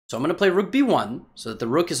up. So I'm going to play rook b1 so that the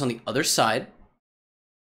rook is on the other side.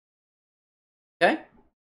 Okay?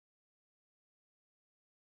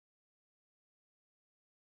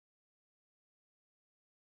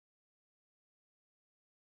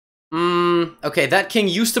 Okay, that king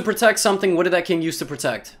used to protect something. What did that king used to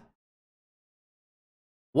protect?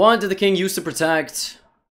 What did the king used to protect?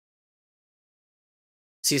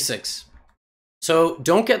 c6. So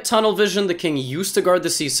don't get tunnel vision. The king used to guard the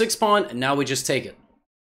c6 pawn, and now we just take it.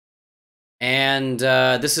 And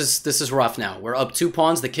this is rough now. We're up 2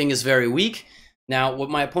 pawns. The king is very weak. Now, what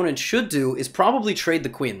my opponent should do is probably trade the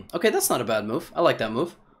queen. Okay, that's not a bad move. I like that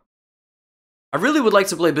move. I really would like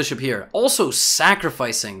to play bishop here. Also,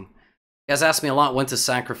 sacrificing. You guys ask me a lot when to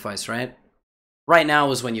sacrifice, right? Right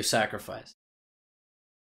now is when you sacrifice.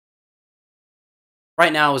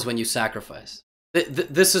 Right now is when you sacrifice.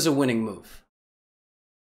 This is a winning move.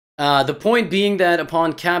 The point being that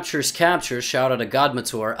upon capture, shout out to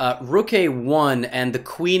Godmator, rook a1 and the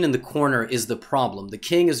queen in the corner is the problem. The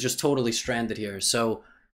king is just totally stranded here. So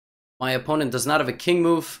my opponent does not have a king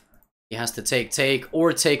move. He has to take,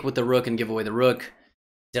 or take with the rook and give away the rook.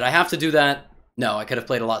 Did I have to do that? No, I could have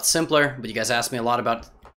played a lot simpler, but you guys asked me a lot about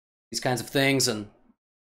these kinds of things, and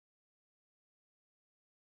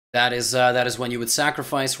that is when you would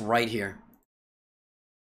sacrifice right here.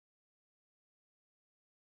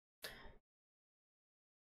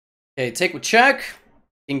 Okay, take with check,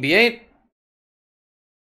 king b8,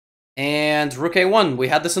 and rook a1. We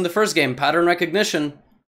had this in the first game, pattern recognition.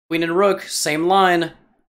 Queen and rook, same line.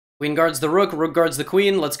 Queen guards the rook guards the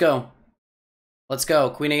queen. Let's go. Let's go,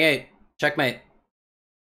 queen a8, checkmate.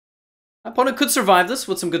 My opponent could survive this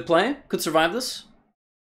with some good play. Could survive this.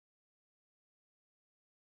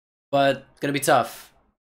 But gonna be tough.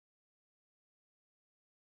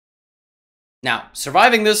 Now,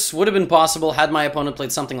 surviving this would have been possible had my opponent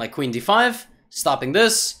played something like queen d5, stopping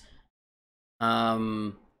this.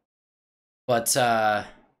 Then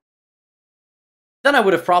I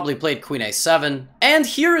would have probably played queen a7. And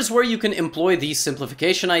here is where you can employ the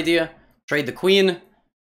simplification idea. Trade the queen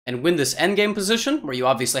and win this endgame position, where you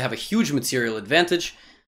obviously have a huge material advantage.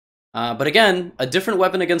 But again, a different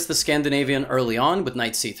weapon against the Scandinavian early on with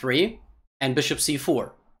knight c3 and bishop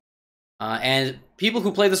c4. And people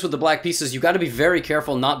who play this with the black pieces, you got to be very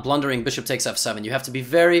careful not blundering bishop takes f7. You have to be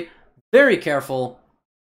very, very careful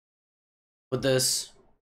with this.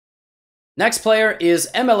 Next player is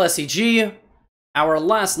MLSEG, our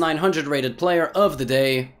last 900 rated player of the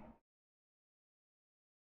day.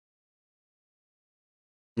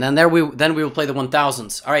 And then we will play the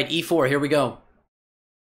 1000s. All right, e4, here we go.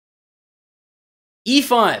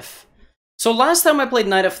 e5. So last time I played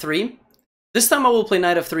knight f3. This time I will play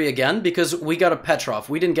knight f3 again because we got a Petroff.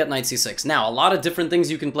 We didn't get knight c6. Now, a lot of different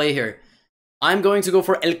things you can play here. I'm going to go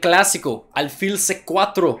for El Clásico, Alfil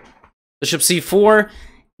C4. Bishop c4,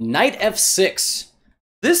 knight f6.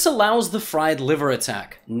 This allows the fried liver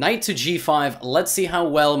attack. Knight to g5. Let's see how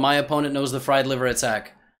well my opponent knows the fried liver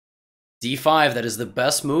attack. d5, that is the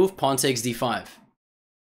best move. Pawn takes d5.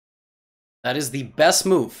 That is the best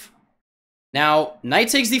move. Now, knight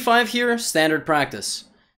takes d5 here, standard practice.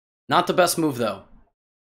 Not the best move, though.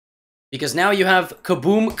 Because now you have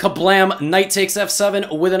kaboom, kablam, knight takes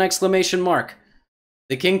f7 with an exclamation mark.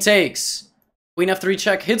 The king takes. Queen f3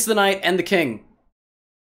 check hits the knight and the king.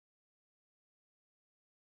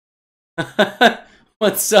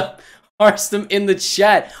 What's up? Harstem in the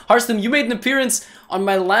chat. Harstem, you made an appearance on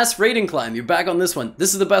my last rating climb. You're back on this one.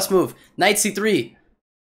 This is the best move. Knight c3.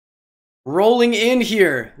 Rolling in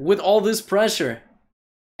here with all this pressure.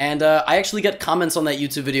 And I actually get comments on that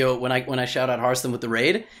YouTube video when I shout out Harstem with the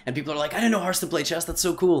raid. And people are like, I didn't know Harstem played chess. That's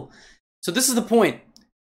so cool. So this is the point.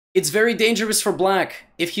 It's very dangerous for black.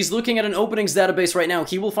 If he's looking at an openings database right now,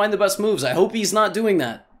 he will find the best moves. I hope he's not doing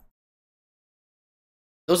that.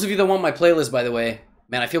 Those of you that want my playlist, by the way,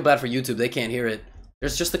 man, I feel bad for YouTube. They can't hear it.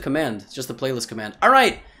 There's just a command. It's just a playlist command. All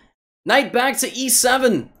right. Knight back to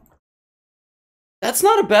e7. That's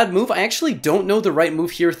not a bad move. I actually don't know the right move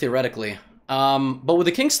here theoretically. But with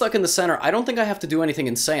the king stuck in the center, I don't think I have to do anything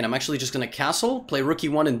insane. I'm actually just going to castle, play rook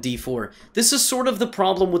e1 and d4. This is sort of the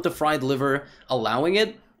problem with the fried liver allowing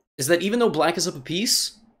it, is that even though black is up a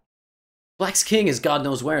piece, black's king is God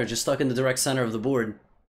knows where, just stuck in the direct center of the board.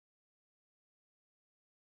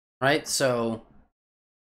 Right? So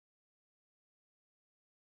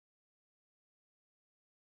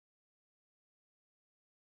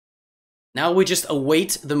now we just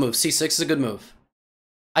await the move. c6 is a good move.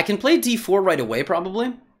 I can play d4 right away,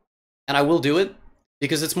 probably, and I will do it.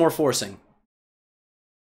 because it's more forcing.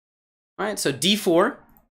 Alright, so d4.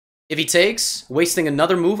 If he takes, wasting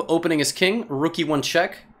another move, opening his king, rook e1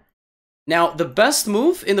 check. Now, the best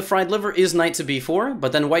move in the fried liver is knight to b4,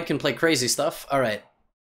 but then white can play crazy stuff. Alright.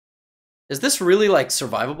 Is this really, like,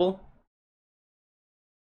 survivable?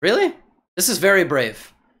 Really? This is very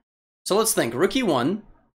brave. So let's think. Rook e1,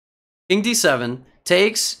 king d7,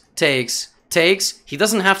 takes, takes, takes. He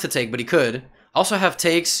doesn't have to take, but he could. Also have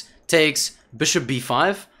takes, takes, bishop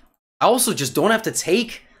b5. I also just don't have to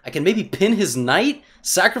take. I can maybe pin his knight,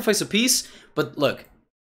 sacrifice a piece, but look, I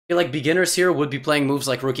feel like beginners here would be playing moves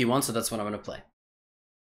like rook e1, so that's what I'm going to play.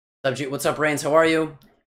 What's up, Reigns? How are you?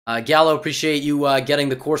 Gallo, appreciate you getting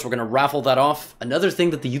the course. We're going to raffle that off. Another thing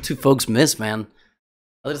that the YouTube folks miss, man.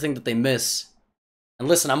 Another thing that they miss. And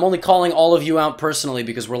listen, I'm only calling all of you out personally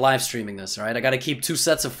because we're live streaming this, all right? I got to keep 2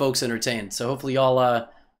 sets of folks entertained, so hopefully y'all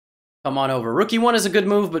come on over. Rook e1 is a good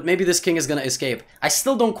move, but maybe this king is going to escape. I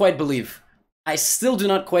still don't quite believe. I still do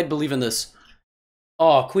not quite believe in this.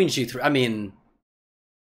 Oh, queen g3. I mean,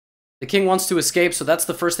 the king wants to escape, so that's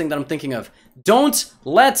the first thing that I'm thinking of. Don't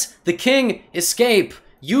let the king escape.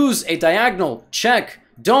 Use a diagonal. Check.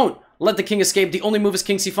 Don't let the king escape. The only move is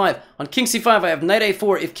king c5. On king c5, I have knight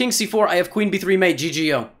a4. If king c4, I have queen b3 mate.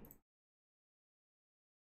 GGO.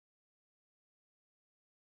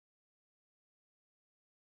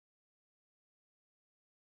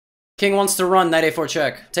 King wants to run. Knight a4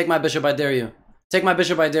 check. Take my bishop, I dare you. Take my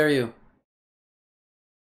bishop, I dare you.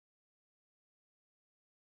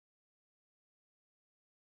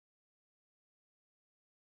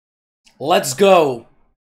 Let's go.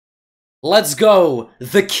 Let's go.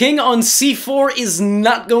 The king on c4 is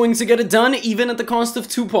not going to get it done, even at the cost of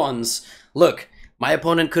 2 pawns. Look, my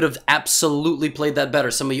opponent could have absolutely played that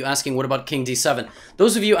better. Some of you asking, what about king d7?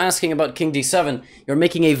 Those of you asking about king d7, you're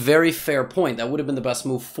making a very fair point. That would have been the best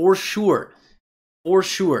move for sure. For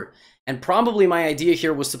sure. And probably my idea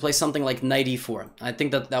here was to play something like knight e4. I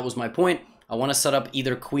think that was my point. I want to set up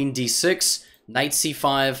either queen d6, knight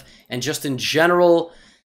c5, and just in general,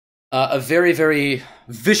 a very, very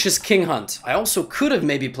vicious king hunt. I also could have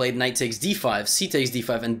maybe played knight takes d5, c takes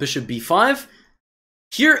d5, and bishop b5.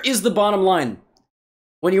 Here is the bottom line.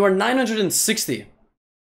 When you are 960,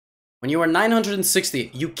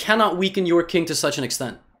 you cannot weaken your king to such an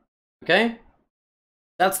extent. Okay?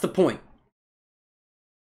 That's the point.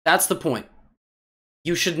 That's the point.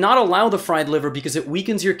 You should not allow the fried liver because it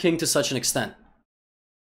weakens your king to such an extent.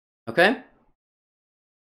 Okay?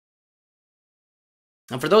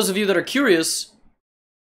 And for those of you that are curious,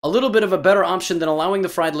 a little bit of a better option than allowing the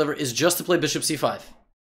fried liver is just to play bishop c5.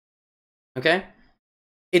 Okay?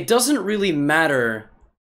 It doesn't really matter.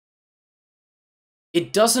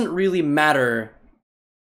 It doesn't really matter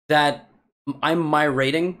that I'm my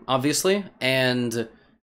rating, obviously, and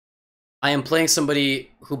I am playing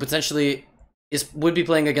somebody who potentially would be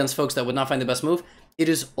playing against folks that would not find the best move. It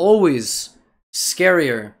is always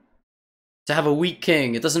scarier to have a weak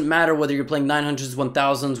king. It doesn't matter whether you're playing 900s,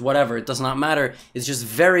 1000s, whatever. It does not matter. It's just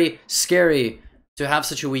very scary to have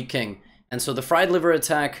such a weak king. And so the fried liver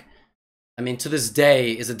attack, I mean, to this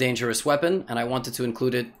day, is a dangerous weapon, and I wanted to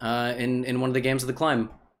include it in one of the games of the climb.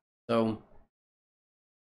 So,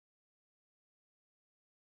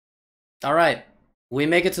 all right, we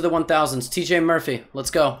make it to the 1000s. TJ Murphy, let's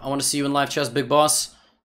go. I want to see you in live chess, big boss.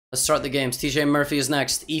 Let's start the games. TJ Murphy is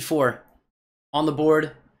next. E4 on the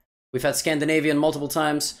board. We've had Scandinavian multiple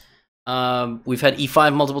times. We've had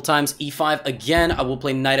E5 multiple times. E5 again. I will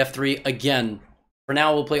play knight F3 again. For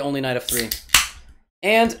now, we'll play only knight F3.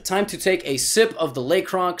 And time to take a sip of the Le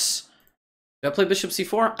Crocs. Do I play bishop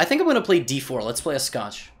C4? I think I'm going to play D4. Let's play a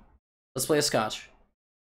Scotch. Let's play a Scotch.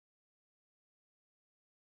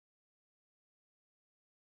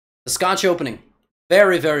 The Scotch Opening.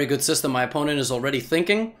 Very, very good system. My opponent is already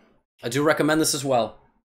thinking. I do recommend this as well.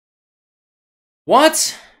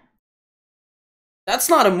 What? That's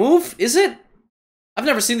not a move, is it? I've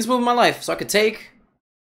never seen this move in my life, so I could take.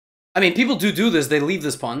 I mean, people do this. They leave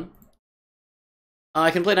this pawn.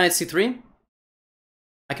 I can play knight c3.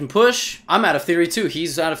 I can push. I'm out of theory too.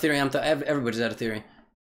 He's out of theory. Everybody's out of theory.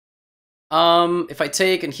 If I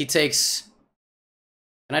take and he takes,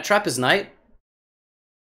 can I trap his knight?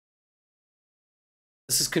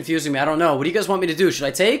 This is confusing me. I don't know. What do you guys want me to do? Should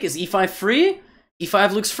I take? Is e5 free?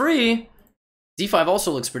 e5 looks free. d5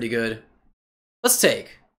 also looks pretty good. Let's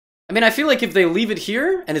take. I mean, I feel like if they leave it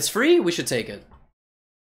here and it's free, we should take it.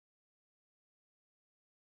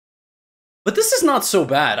 But this is not so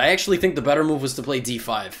bad. I actually think the better move was to play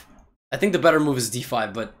d5. I think the better move is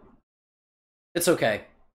d5, but it's okay.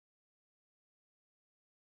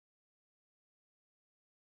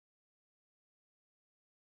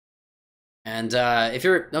 And if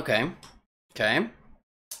you're... Okay. Okay.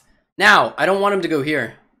 Now, I don't want him to go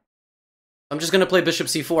here. I'm just going to play bishop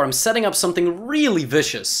c4. I'm setting up something really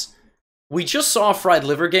vicious. We just saw a fried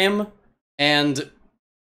liver game, and...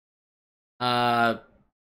 oh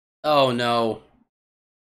no.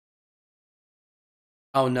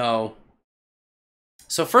 Oh no.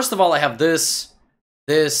 So first of all, I have this,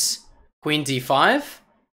 queen d5,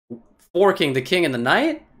 forking the king and the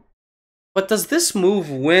knight. But does this move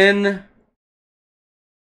win?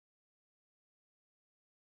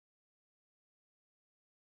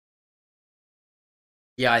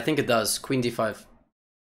 Yeah, I think it does. Queen d5.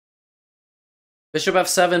 Bishop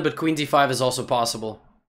f7, but queen d5 is also possible.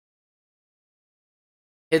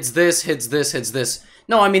 Hits this, hits this, hits this.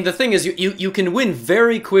 No, I mean, the thing is, you can win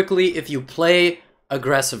very quickly if you play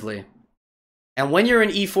aggressively. And when you're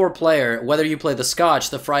an e4 player, whether you play the Scotch,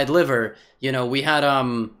 the fried liver, you know, we had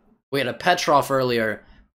a Petroff earlier.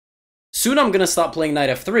 Soon I'm gonna stop playing knight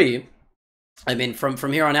f3. I mean,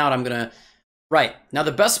 from here on out, I'm gonna... Right, now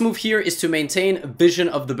the best move here is to maintain vision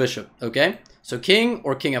of the bishop, okay? So king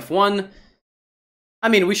or king f1. I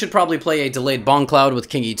mean, we should probably play a delayed bong cloud with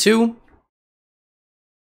king e2.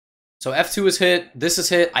 So f2 is hit, this is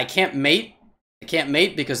hit. I can't mate. I can't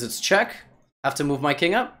mate because it's check. I have to move my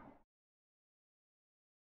king up.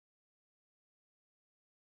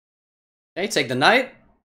 Okay, take the knight.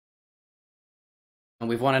 And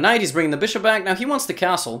we've won a knight. He's bringing the bishop back. Now he wants the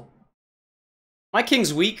castle. My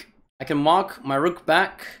king's weak. I can mock my rook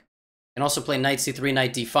back. Can also play knight c3,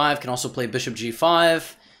 knight d5. Can also play bishop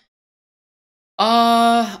g5.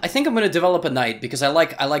 I think I'm going to develop a knight because I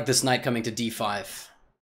like this knight coming to d5.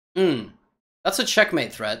 That's a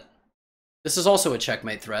checkmate threat. This is also a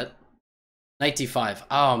checkmate threat. Knight d5.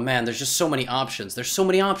 Oh man, there's just so many options. There's so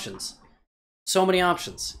many options. So many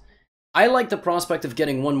options. I like the prospect of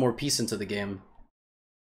getting one more piece into the game.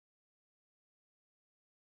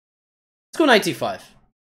 Let's go knight d5.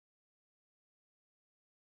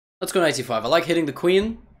 Let's go knight d5. I like hitting the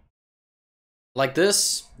queen. Like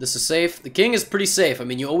this. This is safe. The king is pretty safe. I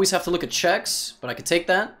mean, you always have to look at checks, but I could take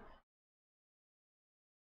that.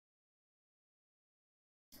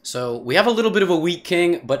 So we have a little bit of a weak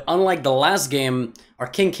king, but unlike the last game, our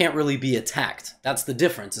king can't really be attacked. That's the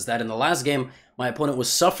difference, is that in the last game, my opponent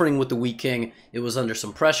was suffering with the weak king. It was under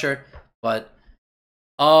some pressure, but...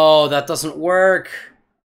 Oh, that doesn't work.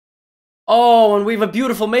 Oh, and we have a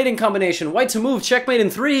beautiful mating combination. White to move, checkmate in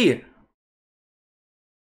 3.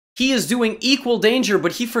 He is doing equal danger,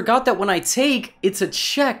 but he forgot that when I take, it's a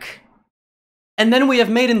check. And then we have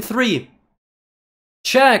mate in 3.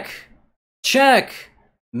 Check. Check.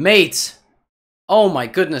 Mate. Oh my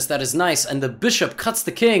goodness, that is nice. And the bishop cuts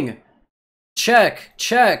the king. Check.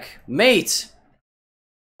 Check. Mate.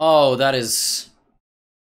 Oh, that is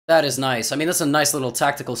nice. I mean, that's a nice little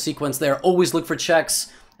tactical sequence there. Always look for checks.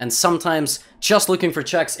 And sometimes just looking for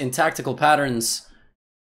checks in tactical patterns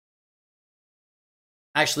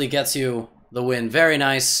actually gets you the win. Very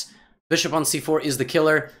nice. Bishop on c4 is the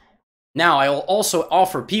killer. Now, I will also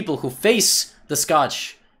offer people who face the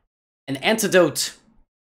Scotch an antidote.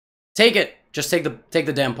 Take it. Just take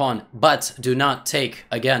the damn pawn. But do not take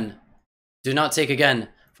again. Do not take again.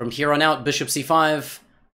 From here on out, bishop c5.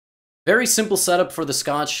 Very simple setup for the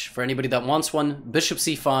Scotch, for anybody that wants one. Bishop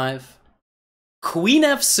c5. Queen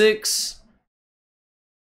f6.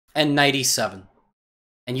 And knight e7.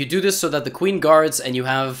 And you do this so that the queen guards and you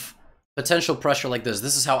have potential pressure like this.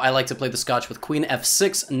 This is how I like to play the Scotch, with queen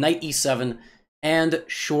f6, knight e7, and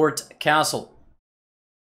short castle.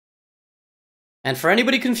 And for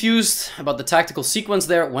anybody confused about the tactical sequence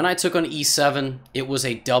there, when I took on e7, it was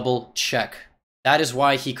a double check. That is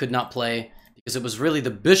why he could not play, because it was really the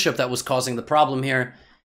bishop that was causing the problem here.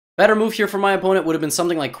 Better move here for my opponent would have been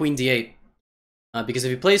something like queen d8. Because if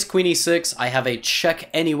he plays queen e6, I have a check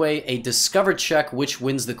anyway, a discovered check, which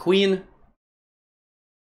wins the queen.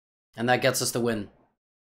 And that gets us the win.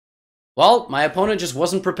 Well, my opponent just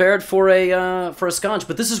wasn't prepared for a Scotch,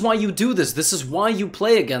 but this is why you do this. This is why you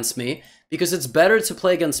play against me, because it's better to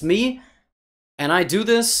play against me, and I do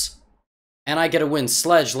this, and I get a win.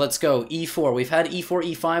 Sledge, let's go. e4. We've had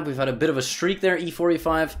e4, e5. We've had a bit of a streak there, e4,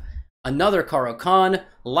 e5. Another Caro Kann.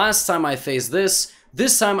 Last time I faced this.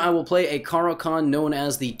 This time I will play a Caro Kann known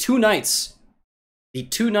as the Two Knights. The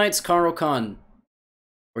Two Knights Caro Kann.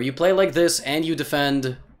 Where you play like this, and you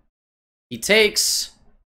defend. He takes.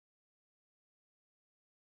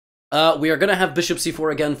 We are going to have bishop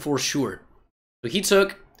c4 again for sure. So he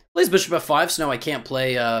took. Plays bishop f5, so now I can't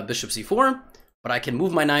play bishop c4. But I can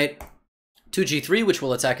move my knight to g3, which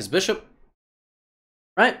will attack his bishop.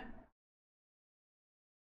 Right?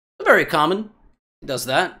 Very common. He does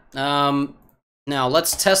that. Now,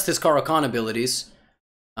 let's test his Caro-Kann abilities.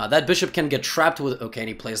 That bishop can get trapped with... Okay, and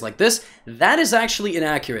he plays like this. That is actually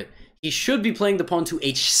inaccurate. He should be playing the pawn to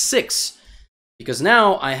h6. Because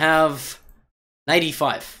now I have knight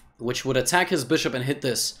e5, which would attack his bishop and hit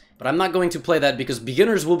this. But I'm not going to play that because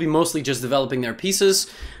beginners will be mostly just developing their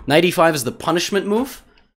pieces. Knight e5 is the punishment move.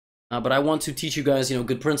 But I want to teach you guys,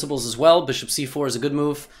 good principles as well. Bishop c4 is a good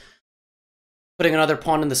move. Putting another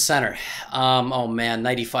pawn in the center. Oh man,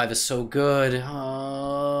 knight e5 is so good.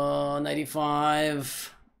 Knight e5.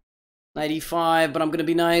 Knight e5, but I'm gonna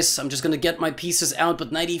be nice. I'm just gonna get my pieces out,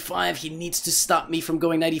 but knight e5, he needs to stop me from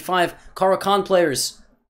going knight e5. Caro-Kann players,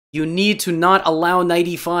 you need to not allow knight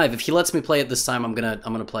e5. If he lets me play it this time, I'm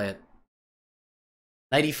gonna play it.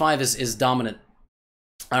 Knight e5 is dominant.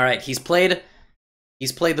 Alright, he's played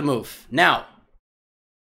the move. Now, I'm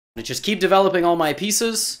gonna just keep developing all my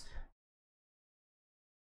pieces.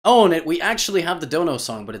 Oh, and we actually have the Dono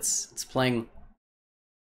song, but it's playing...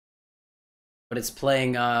 But it's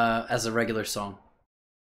playing as a regular song.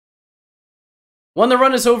 When the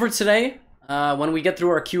run is over today, when we get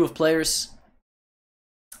through our queue of players,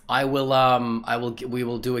 we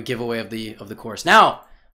will do a giveaway of the course. Now,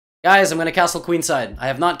 guys, I'm gonna castle queenside. I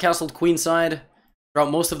have not castled queenside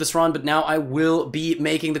throughout most of this run, but now I will be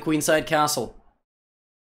making the queenside castle.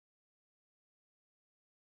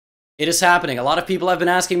 It is happening. A lot of people have been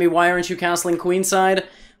asking me, why aren't you castling queenside?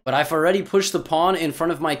 But I've already pushed the pawn in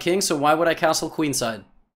front of my king, so why would I castle queenside?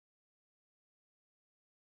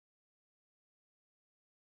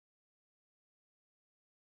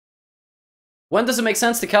 When does it make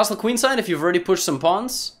sense to castle queenside? If you've already pushed some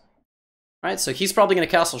pawns? Right, so he's probably going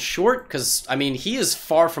to castle short, because, I mean, he is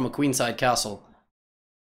far from a queenside castle.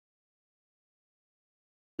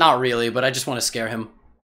 Not really, but I just want to scare him.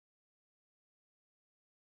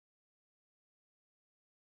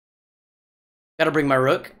 Gotta bring my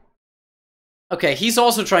rook. Okay, he's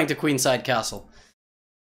also trying to queenside castle.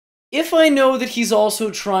 If I know that he's also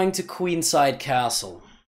trying to queenside castle,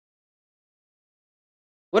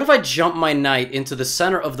 what if I jump my knight into the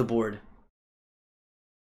center of the board?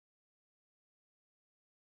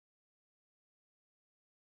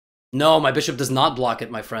 No, my bishop does not block it,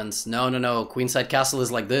 my friends. No, no, no. Queenside castle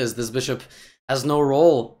is like this. This bishop has no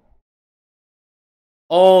role.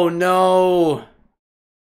 Oh, no.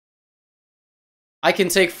 I can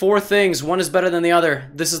take 4 things. One is better than the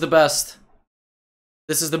other. This is the best.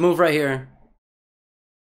 This is the move right here.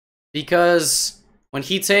 Because when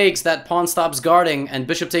he takes, that pawn stops guarding, and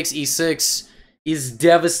bishop takes e6 is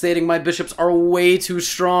devastating. My bishops are way too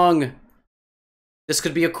strong. This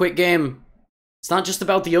could be a quick game. It's not just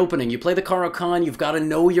about the opening. You play the Caro-Kann, you've got to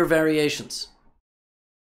know your variations.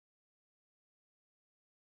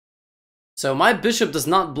 So my bishop does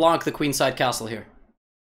not block the queenside castle here.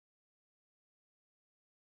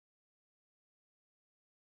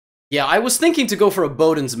 Yeah, I was thinking to go for a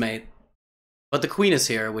Boden's mate, but the queen is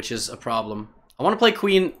here, which is a problem. I want to play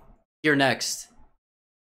queen here next.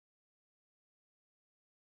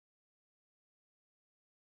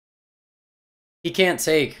 He can't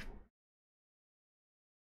take.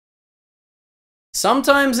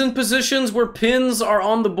 Sometimes in positions where pins are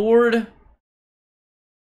on the board,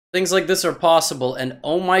 things like this are possible, and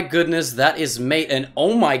oh my goodness, that is mate, and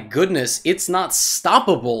oh my goodness, it's not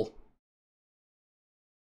stoppable.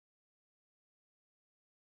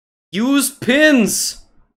 Use pins!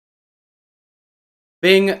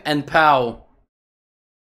 Bing and pow.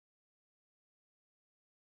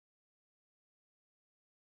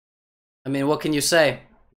 I mean, what can you say?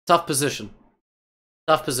 Tough position.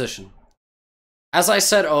 Tough position. As I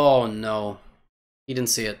said, oh no. He didn't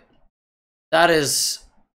see it. That is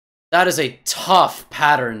a tough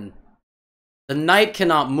pattern. The knight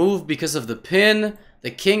cannot move because of the pin.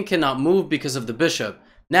 The king cannot move because of the bishop.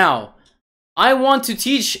 Now, I want to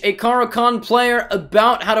teach a Caro-Kann player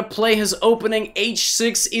about how to play his opening.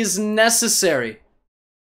 h6 is necessary.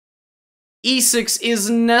 e6 is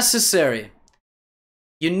necessary.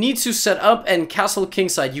 You need to set up and castle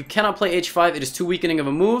kingside. You cannot play h5. It is too weakening of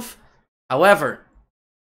a move. However,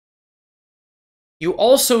 you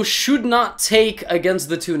also should not take against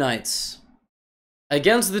the 2 knights.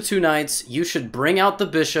 Against the 2 knights, you should bring out the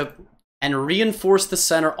bishop and reinforce the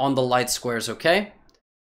center on the light squares, okay?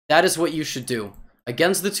 That is what you should do.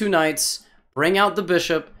 Against the 2 knights, bring out the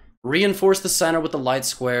bishop, reinforce the center with the light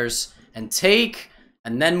squares, and take,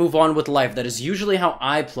 and then move on with life. That is usually how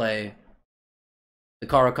I play the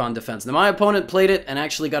Caro-Kann defense. Now, my opponent played it and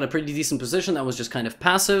actually got a pretty decent position. That was just kind of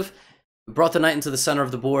passive. We brought the knight into the center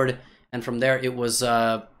of the board, and from there it was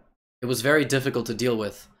very difficult to deal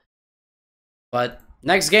with. But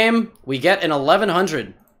next game, we get an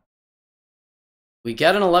 1100. We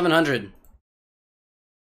get an 1100.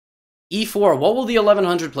 E4. What will the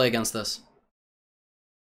 1100 play against this?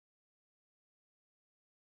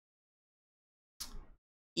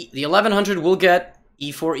 The 1100 will get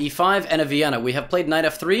E4, E5, and a Vienna. We have played knight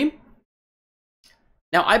F3.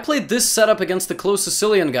 Now, I played this setup against the Closed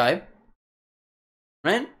Sicilian guy,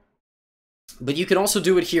 right? But you can also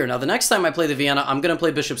do it here. Now, the next time I play the Vienna, I'm going to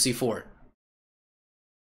play bishop c4.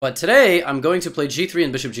 But today, I'm going to play g3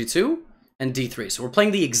 and bishop g2 and d3. So we're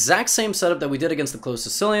playing the exact same setup that we did against the Closed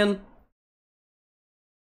Sicilian.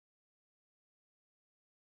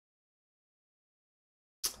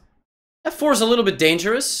 F4 is a little bit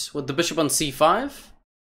dangerous with the bishop on c5.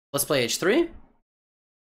 Let's play h3.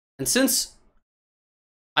 And since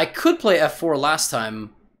I could play f4 last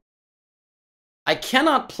time, I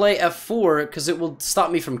cannot play f4 because it will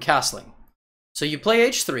stop me from castling. So you play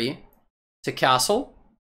h3 to castle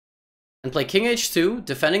and play king h2,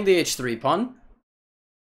 defending the h3 pawn.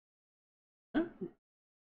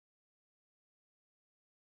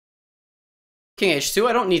 King h2,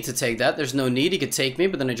 I don't need to take that. There's no need. He could take me,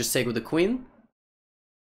 but then I just take with the queen.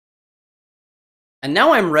 And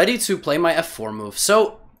now I'm ready to play my f4 move.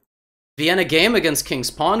 So, Vienna game against king's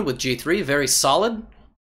pawn with g3. Very solid.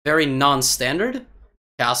 Very non-standard.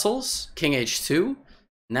 Castles. King h2.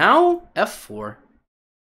 Now, f4.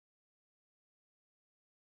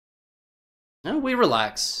 Now we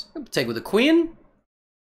relax. Take with the queen.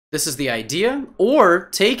 This is the idea. Or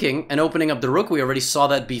taking and opening up the rook. We already saw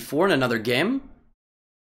that before in another game.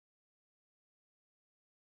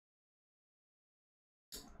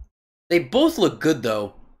 They both look good,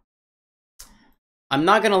 though. I'm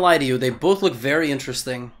not gonna lie to you. They both look very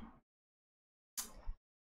interesting.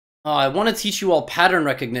 I want to teach you all pattern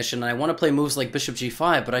recognition, and I want to play moves like bishop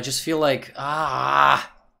g5, but I just feel like, I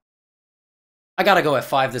gotta go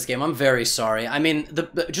f5 this game. I'm very sorry. I mean,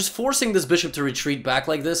 just forcing this bishop to retreat back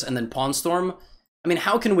like this and then pawn storm. I mean,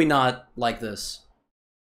 how can we not like this?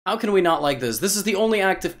 How can we not like this? This is the only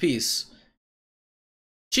active piece.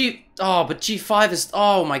 But g5 is,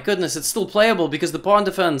 oh my goodness, it's still playable because the pawn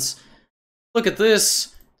defense. Look at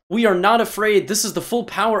this. We are not afraid. This is the full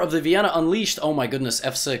power of the Vienna unleashed. Oh my goodness,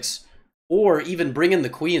 f6. Or even bring in the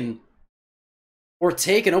queen. Or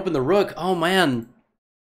take and open the rook. Oh man.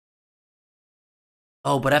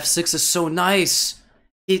 Oh, but f6 is so nice.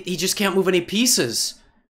 He just can't move any pieces.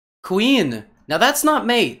 Queen. Now that's not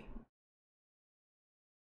mate.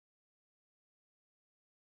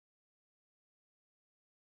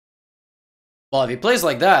 Well, if he plays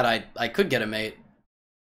like that, I could get a mate.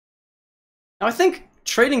 Now, I think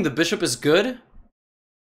trading the bishop is good.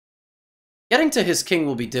 Getting to his king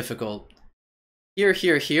will be difficult. Here,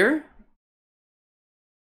 here, here.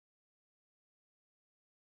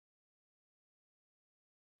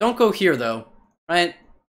 Don't go here, though, right?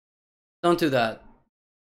 Don't do that.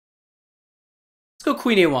 Let's go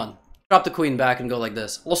queen e1. Drop the queen back and go like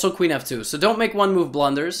this. Also queen f2. So don't make one move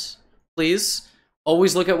blunders, please.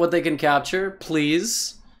 Always look at what they can capture,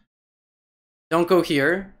 please. Don't go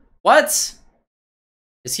here. What?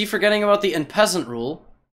 Is he forgetting about the in-peasant rule?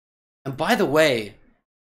 And by the way,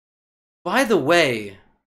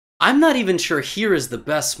 I'm not even sure here is the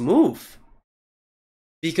best move.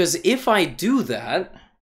 Because if I do that,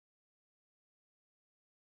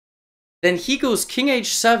 then he goes king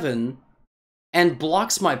h7 and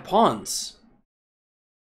blocks my pawns.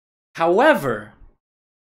 However,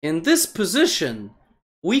 in this position,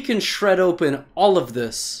 we can shred open all of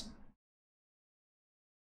this.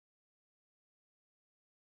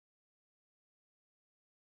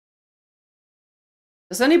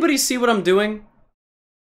 Does anybody see what I'm doing?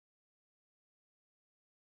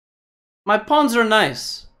 My pawns are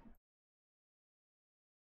nice.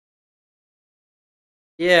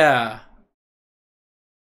 Yeah.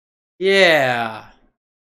 Yeah.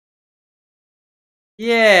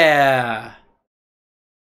 Yeah.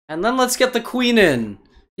 And then let's get the queen in.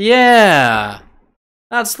 Yeah.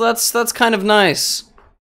 That's kind of nice.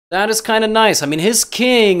 That is kind of nice. I mean, his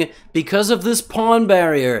king, because of this pawn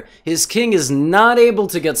barrier, his king is not able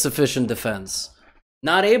to get sufficient defense.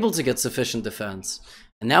 Not able to get sufficient defense.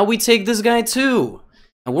 And now we take this guy too.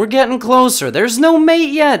 And we're getting closer. There's no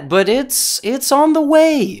mate yet, but it's on the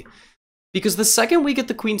way. Because the second we get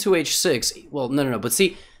the queen to h6, well, no, but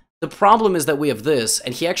see, the problem is that we have this,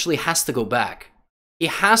 and he actually has to go back. He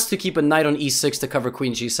has to keep a knight on e6 to cover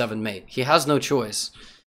queen g7 mate. He has no choice.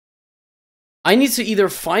 I need to either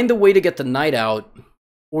find a way to get the knight out,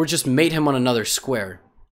 or just mate him on another square.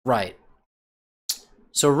 Right.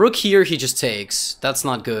 So rook here, he just takes. That's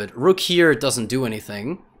not good. Rook here doesn't do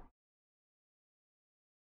anything.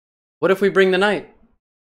 What if we bring the knight?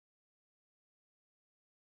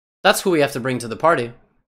 That's who we have to bring to the party.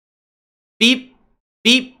 Beep,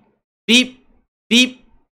 beep, beep, beep,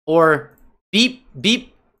 or beep,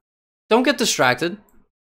 beep. Don't get distracted.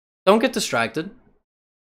 Don't get distracted.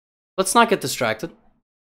 Let's not get distracted.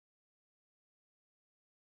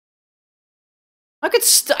 I could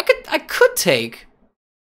take.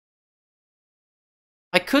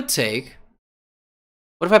 I could take.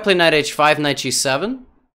 What if I play knight h5, knight g7?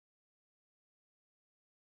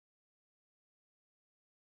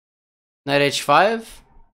 Knight h5?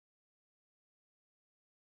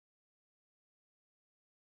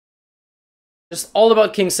 Just all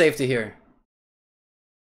about king safety here.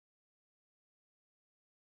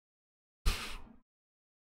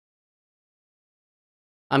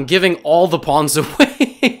 I'm giving all the pawns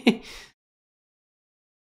away.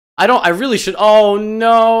 I really should. Oh,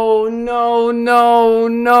 no, no, no,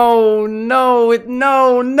 no, no,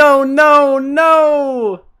 no, no, no, no,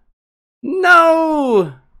 no,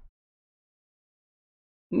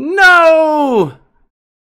 no,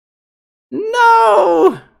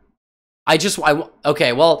 no.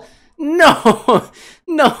 Okay, well, no,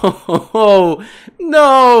 no,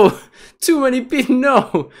 no, too many people,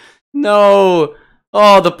 no, no.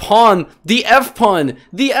 Oh, the pawn, the F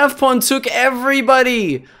pawn took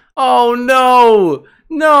everybody. Oh no,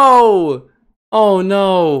 no, oh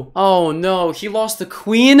no, oh no. He lost the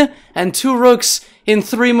queen and 2 rooks in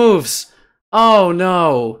 3 moves. Oh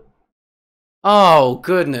no. Oh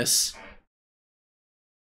goodness.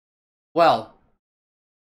 Well,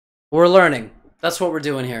 we're learning. That's what we're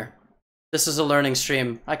doing here. This is a learning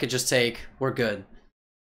stream. I could just take. We're good.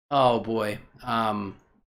 Oh boy.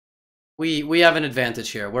 We have an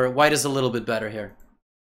advantage here. Where white is a little bit better here.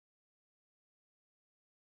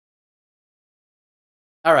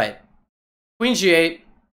 All right. Queen g8.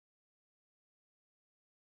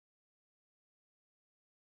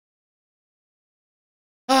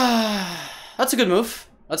 That's a good move.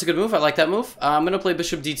 That's a good move. I like that move. I'm going to play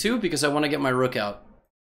bishop d2 because I want to get my rook out.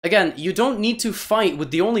 Again, you don't need to fight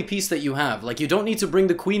with the only piece that you have. Like, you don't need to bring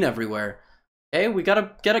the queen everywhere. Okay, we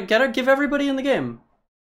gotta give everybody in the game.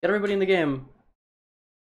 Get everybody in the game.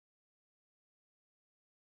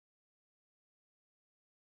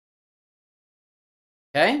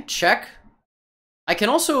 Okay, check. I can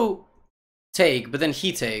also take, but then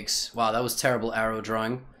he takes. Wow, that was terrible arrow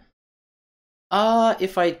drawing.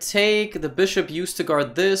 If I take, the bishop used to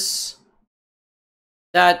guard this.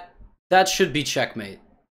 That should be checkmate.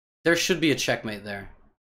 There should be a checkmate there.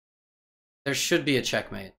 There should be a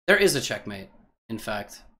checkmate. There is a checkmate, in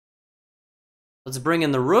fact. Let's bring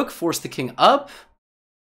in the rook, force the king up.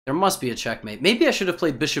 There must be a checkmate. Maybe I should have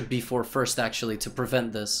played bishop b4 first, actually, to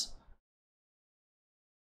prevent this.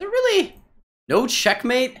 Is there really no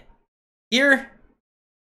checkmate here?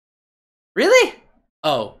 Really?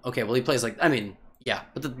 Oh, okay, well he plays like, I mean, yeah,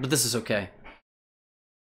 but this is okay.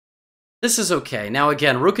 This is okay. Now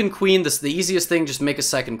again, rook and queen, this is the easiest thing, just make a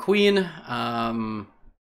second queen.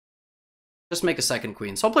 Just make a second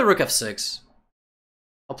queen. So I'll play rook f6.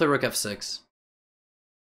 I'll play rook f6.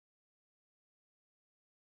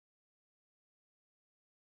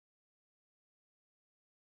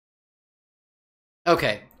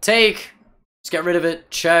 Okay, take. Just get rid of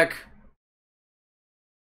it. Check.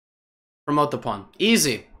 Promote the pawn.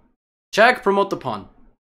 Easy. Check, promote the pawn.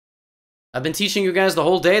 I've been teaching you guys the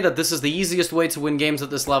whole day that this is the easiest way to win games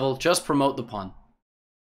at this level. Just promote the pawn.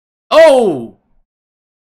 Oh!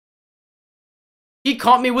 He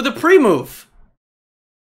caught me with a pre-move.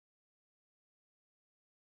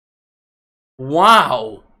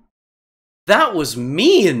 Wow. That was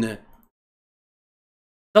mean.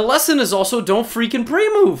 The lesson is also don't freaking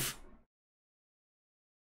pre-move.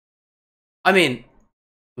 I mean,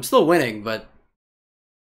 I'm still winning, but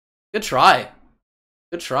good try.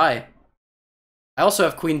 Good try. I also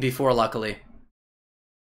have queen b4, luckily.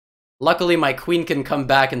 Luckily, my queen can come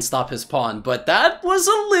back and stop his pawn, but that was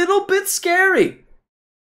a little bit scary.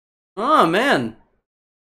 Oh, man.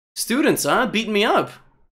 Students, huh? Beating me up.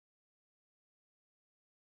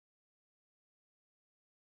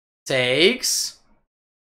 Takes.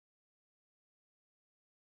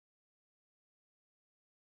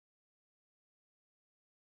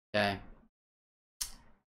 Okay.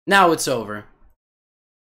 Now it's over.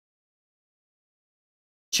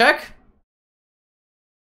 Check.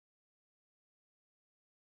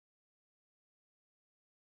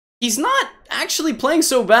 He's not actually playing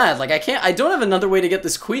so bad. Like, I don't have another way to get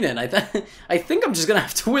this queen in. I think I'm just gonna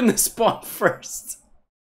have to win this pawn first.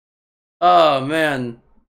 Oh, man.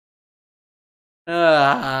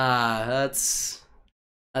 This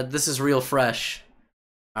is real fresh.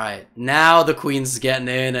 Alright, now the queen's getting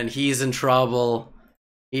in and he's in trouble.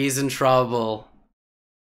 He's in trouble.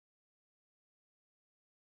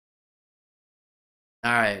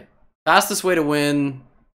 Alright. Fastest way to win.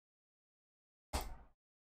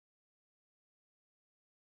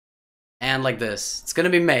 And like this. It's gonna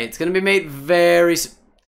be mate. It's gonna be mate very...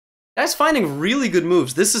 Guy's finding really good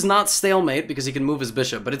moves. This is not stalemate because he can move his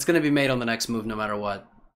bishop, but it's gonna be mate on the next move no matter what.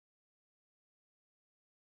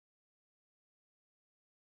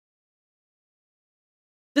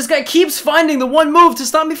 This guy keeps finding the one move to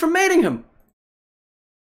stop me from mating him.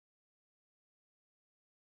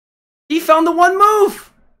 He found the one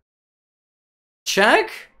move. Check.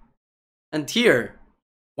 And here.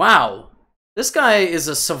 Wow. This guy is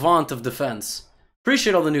a savant of defense.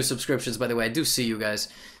 Appreciate all the new subscriptions, by the way. I do see you guys.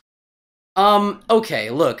 Okay,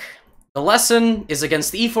 look. The lesson is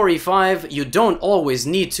against e4, e5. You don't always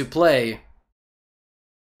need to play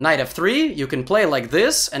knight f3. You can play like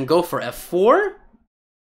this and go for f4.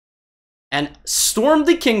 And storm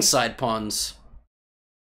the kingside pawns.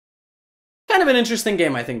 Kind of an interesting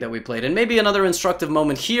game, I think, that we played. And maybe another instructive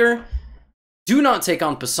moment here. Do not take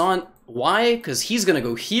on passant. Why? Because he's going to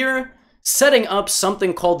go here, setting up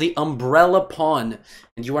something called the umbrella pawn.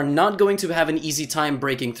 And you are not going to have an easy time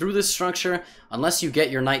breaking through this structure unless you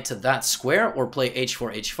get your knight to that square or play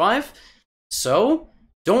h4, h5. So,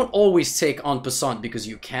 don't always take on passant because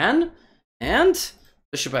you can. And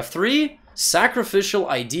bishop f3, sacrificial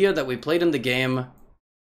idea that we played in the game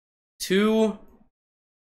to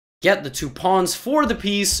get the two pawns for the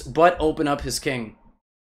piece, but open up his king.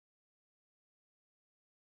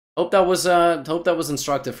 Hope that was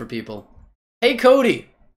instructive for people. Hey Cody!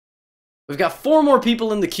 We've got 4 more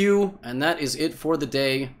people in the queue, and that is it for the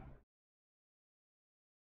day.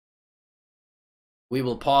 We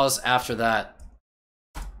will pause after that.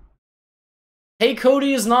 Hey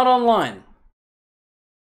Cody is not online.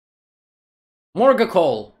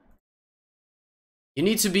 Morgacol. You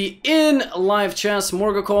need to be in live chess.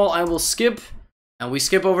 Morgacol, I will skip. And we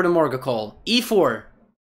skip over to Morgacol. e4.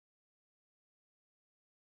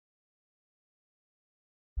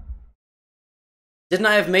 Didn't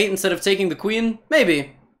I have mate instead of taking the queen?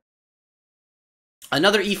 Maybe.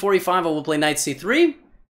 Another e4, e5. I will play knight c3.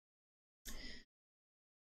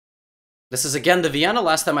 This is again the Vienna.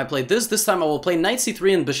 Last time I played this. This time I will play knight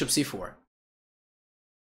c3 and bishop c4.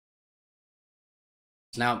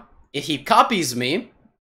 Now, if he copies me...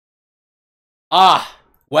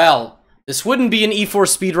 well, this wouldn't be an e4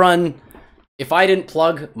 speedrun if I didn't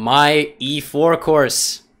plug my e4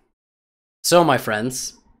 course. So, my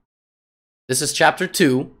friends, this is chapter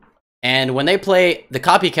 2, and when they play the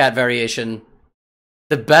copycat variation,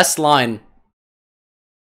 the best line,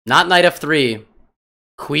 not knight f3,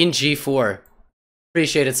 queen g4.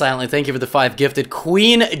 Appreciate it silently. Thank you for the 5 gifted.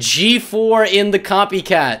 Queen g4 in the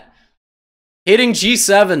copycat. Hitting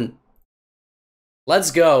g7.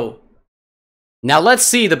 Let's go. Now let's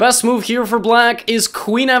see. The best move here for black is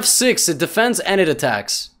queen f6. It defends and it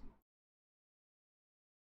attacks.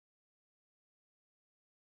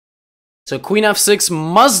 So queen f6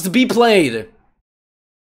 must be played.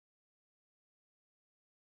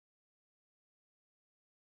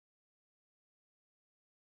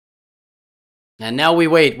 And now we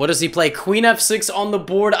wait. What does he play? Queen f6 on the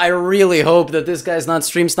board. I really hope that this guy's not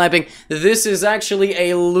stream sniping. This is actually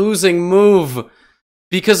a losing move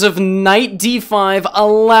because of knight d5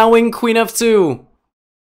 allowing queen f2.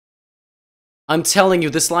 I'm telling you,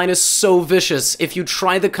 this line is so vicious. If you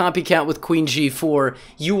try the copycat with queen g4,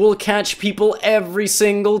 you will catch people every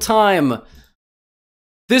single time.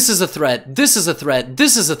 This is a threat. This is a threat.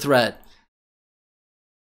 This is a threat.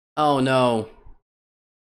 Oh no.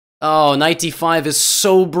 Oh, knight d5 is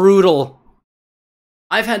so brutal.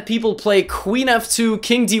 I've had people play queen f2,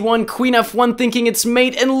 king d1, queen f1 thinking it's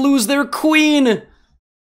mate and lose their queen.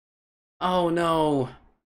 Oh no.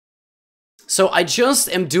 So I just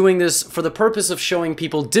am doing this for the purpose of showing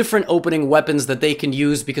people different opening weapons that they can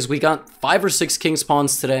use because we got 5 or 6 king's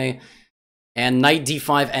pawns today and knight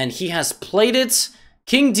d5 and he has played it,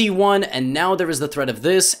 king d1, and now there is the threat of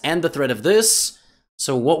this and the threat of this.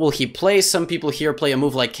 So what will he play? Some people here play a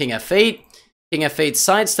move like king f8. King f8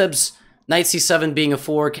 sidesteps, knight c7 being a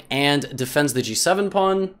fork, and defends the g7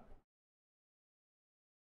 pawn.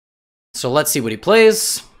 So let's see what he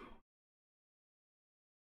plays.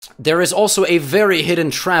 There is also a very hidden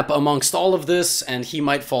trap amongst all of this, and he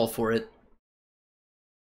might fall for it.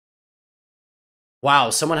 Wow,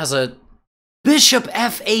 someone has a bishop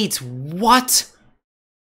f8. What?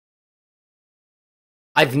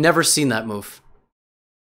 I've never seen that move.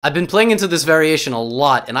 I've been playing into this variation a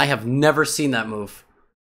lot, and I have never seen that move.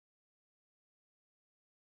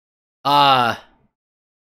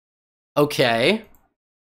 Okay.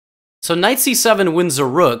 So knight c7 wins a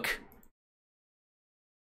rook.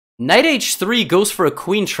 Knight h3 goes for a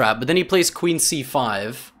queen trap, but then he plays queen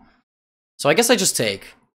c5. So I guess I just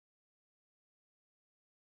take.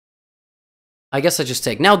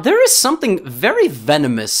 Now, there is something very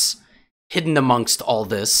venomous hidden amongst all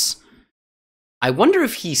this. I wonder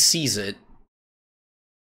if he sees it.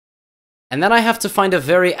 And then I have to find a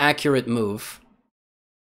very accurate move.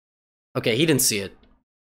 Okay, he didn't see it.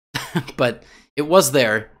 But it was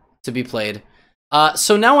there to be played.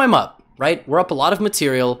 So now I'm up, right? We're up a lot of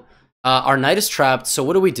material. Our knight is trapped, so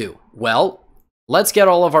what do? Well, let's get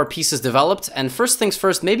all of our pieces developed. And first things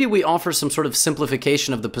first, maybe we offer some sort of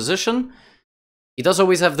simplification of the position. He does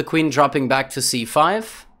always have the queen dropping back to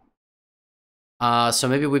c5. So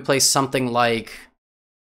maybe we play something like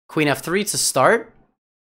queen f3 to start.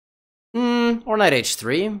 Or knight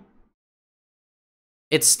h3.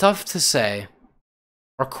 It's tough to say.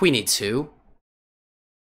 Or queen e2.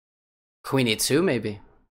 Queen e2, maybe.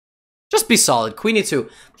 Just be solid. Queen e2.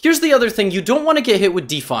 Here's the other thing. You don't want to get hit with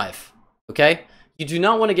d5. Okay? You do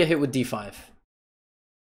not want to get hit with d5.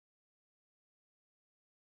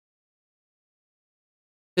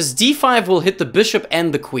 Because d5 will hit the bishop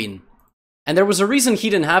and the queen. And there was a reason he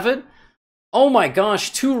didn't have it. Oh my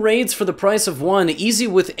gosh, 2 raids for the price of 1. Easy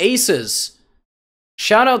with aces.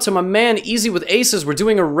 Shout out to my man, Easy with Aces. We're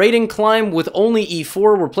doing a rating climb with only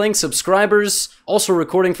e4. We're playing subscribers. Also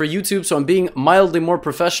recording for YouTube, so I'm being mildly more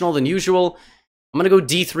professional than usual. I'm gonna go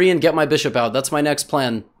d3 and get my bishop out. That's my next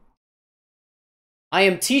plan. I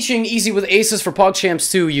am teaching Easy with Aces for PogChamps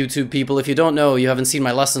 2, YouTube people. If you don't know, you haven't seen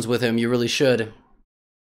my lessons with him, you really should.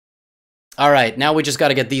 Alright, now we just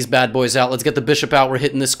gotta get these bad boys out. Let's get the bishop out. We're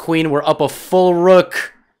hitting this queen. We're up a full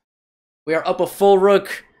rook. We are up a full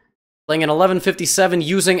rook. Playing an 1157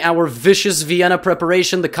 using our vicious Vienna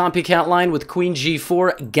preparation, the copycat line with queen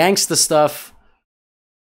g4. Gangsta stuff.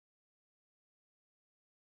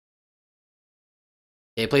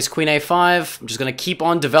 Okay, plays queen a5. I'm just gonna keep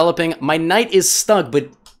on developing. My knight is stuck, but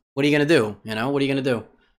what are you gonna do? You know, what are you gonna do?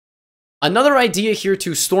 Another idea here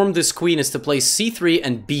to storm this queen is to play c3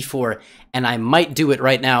 and b4, and I might do it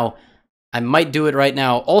right now.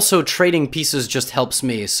 Also, trading pieces just helps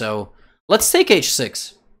me, so let's take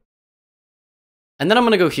h6. And then I'm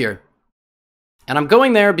gonna go here. And I'm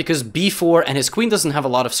going there because b4 and his queen doesn't have a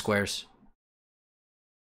lot of squares.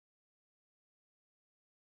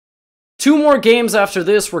 2 more games after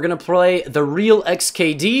this, we're gonna play the real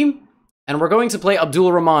XKD, and we're going to play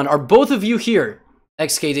Abdul Rahman. Are both of you here?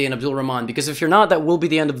 XKD and Abdul Rahman, because if you're not, that will be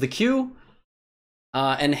the end of the queue.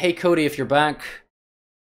 And hey Cody, if you're back,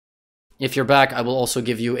 I will also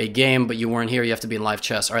give you a game, but you weren't here, you have to be in live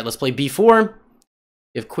chess. Alright, let's play b4.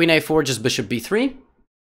 You have queen a4, just bishop b3.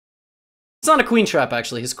 It's not a queen trap,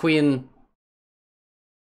 actually. His queen...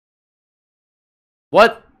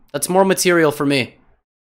 What? That's more material for me.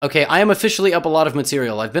 Okay, I am officially up a lot of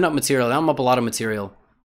material. I've been up material, now I'm up a lot of material.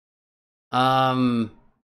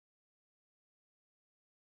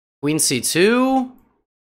 Queen c2.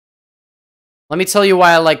 Let me tell you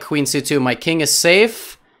why I like queen c2. My king is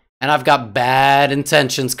safe, and I've got bad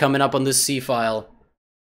intentions coming up on this c-file.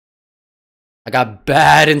 I got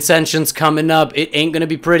bad intentions coming up. It ain't gonna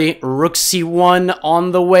be pretty. Rook c1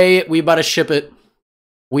 on the way. We about to ship it.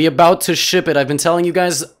 I've been telling you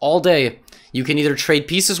guys all day. You can either trade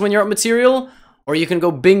pieces when you're up material, or you can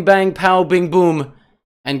go bing bang pow bing boom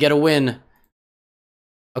and get a win.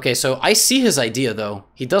 Okay, so I see his idea though.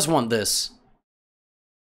 He does want this.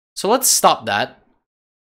 So let's stop that.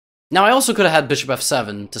 Now I also could have had bishop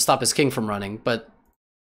f7 to stop his king from running, but...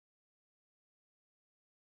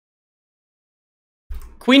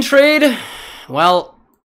 Queen trade? Well,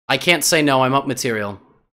 I can't say no, I'm up material.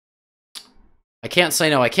 I can't say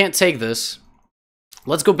no, I can't take this.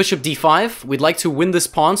 Let's go bishop d5. We'd like to win this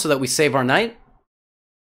pawn so that we save our knight.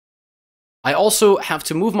 I also have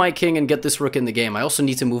to move my king and get this rook in the game. I also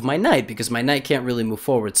need to move my knight because my knight can't really move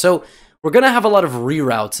forward. So we're going to have a lot of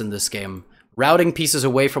reroutes in this game. Routing pieces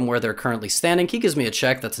away from where they're currently standing. He gives me a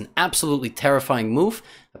check. That's an absolutely terrifying move.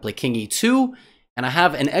 I play king e2. And I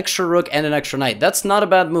have an extra rook and an extra knight. That's not a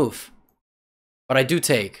bad move. But I do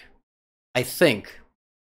take. I think.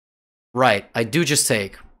 Right, I do just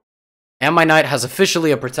take. And my knight has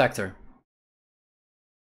officially a protector.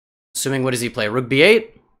 Assuming, what does he play? Rook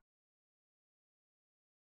b8?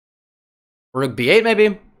 Rook b8,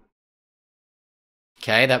 maybe?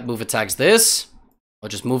 Okay, that move attacks this. I'll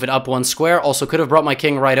just move it up 1 square. Also could have brought my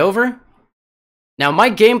king right over. Now, my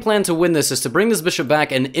game plan to win this is to bring this bishop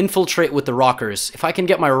back and infiltrate with the rockers. If I can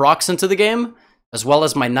get my rocks into the game, as well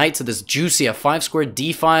as my knight to this juicy f5 square,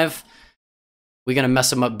 d5, we're going to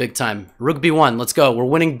mess him up big time. Rook b1, let's go. We're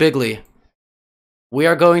winning bigly. We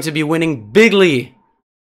are going to be winning bigly.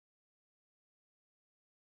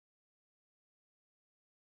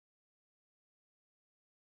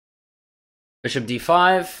 Bishop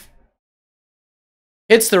d5.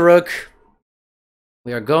 Hits the rook.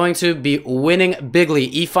 We are going to be winning bigly.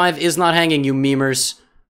 e5 is not hanging, you memers.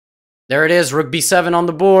 There it is, rook b7 on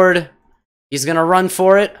the board. He's gonna run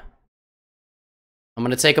for it. I'm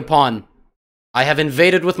gonna take a pawn. I have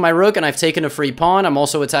invaded with my rook and I've taken a free pawn. I'm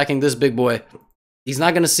also attacking this big boy. He's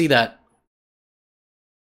not gonna see that.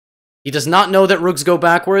 He does not know that rooks go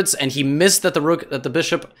backwards, and he missed that the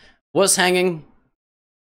bishop was hanging.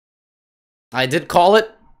 I did call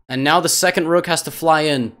it, and now the second rook has to fly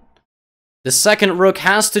in. The second rook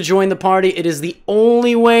has to join the party. It is the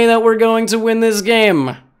only way that we're going to win this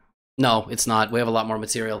game. No, it's not. We have a lot more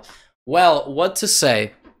material. Well, what to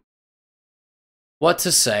say? What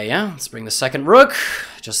to say, yeah? Let's bring the second rook.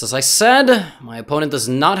 Just as I said, my opponent does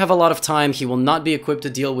not have a lot of time. He will not be equipped to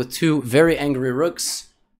deal with two very angry rooks.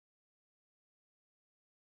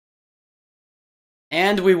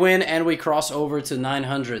 And we win, and we cross over to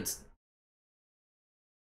 900.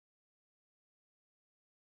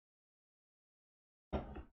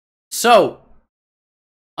 So,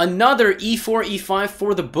 another e4, e5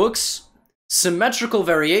 for the books. Symmetrical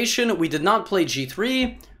variation. We did not play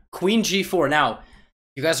g3. Queen g4. Now,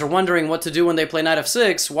 you guys are wondering what to do when they play knight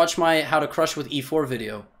f6. Watch my how to crush with e4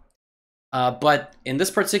 video. But in this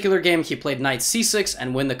particular game, he played knight c6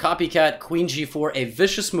 and win the copycat. Queen g4, a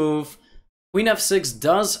vicious move. Queen f6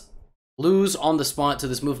 does lose on the spot to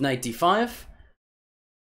this move knight d5.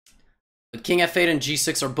 But king f8 and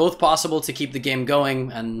g6 are both possible to keep the game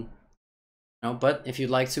going, and but if you'd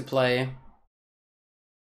like to play,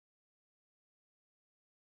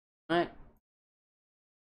 right?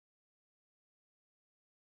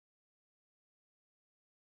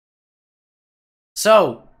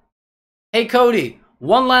 So, hey Cody,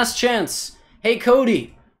 one last chance. Hey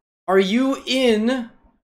Cody, are you in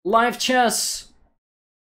live chess?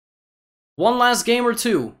 One last game or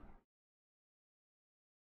two?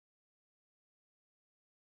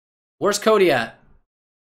 Where's Cody at?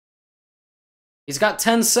 He's got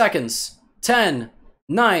 10 seconds. 10,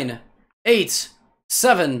 9, 8,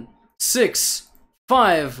 7, 6,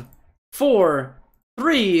 5, 4,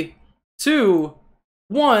 3, 2,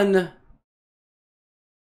 1.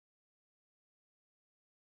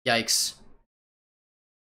 Yikes.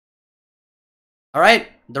 Alright,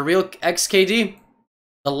 the real XKD.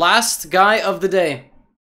 The last guy of the day.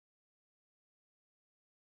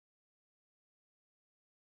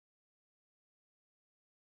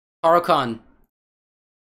 Caro Kann.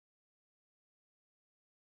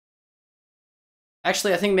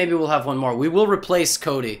 Actually, I think maybe we'll have one more. We will replace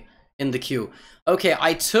Cody in the queue. Okay,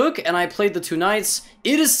 I took and I played the two knights.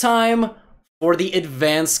 It is time for the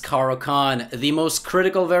advanced Caro Kann, the most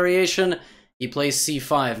critical variation. He plays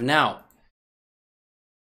c5. Now,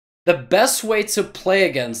 the best way to play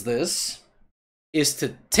against this is to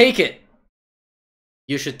take it.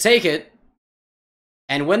 You should take it,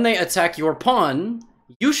 and when they attack your pawn,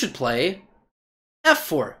 you should play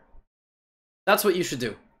f4. That's what you should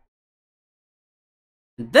do.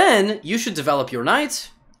 Then, you should develop your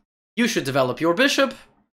knight, you should develop your bishop,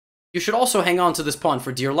 you should also hang on to this pawn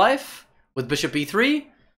for dear life, with bishop e3.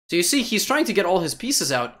 So you see, he's trying to get all his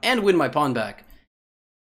pieces out and win my pawn back.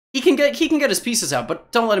 He can get his pieces out,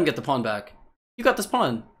 but don't let him get the pawn back. You got this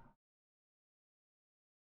pawn.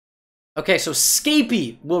 Okay, so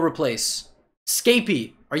Scapy will replace.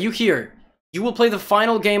 Scapy, are you here? You will play the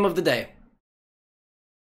final game of the day.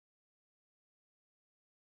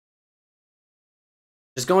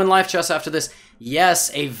 Just go in live chess after this.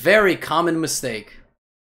 Yes, a very common mistake.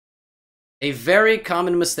 A very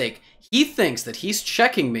common mistake. He thinks that he's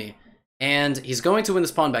checking me, and he's going to win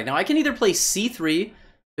this pawn back. Now, I can either play c3,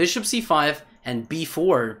 bishop c5, and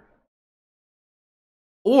b4,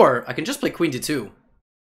 or I can just play queen d2.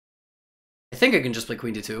 I think I can just play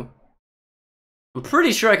queen d2. I'm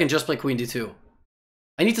pretty sure I can just play queen d2.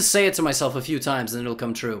 I need to say it to myself a few times, and it'll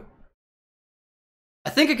come true. I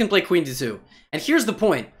think I can play queen d2. And here's the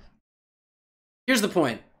point. Here's the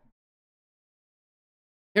point.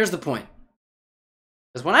 Here's the point.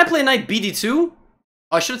 Because when I play knight bd2,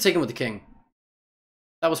 I should have taken with the king.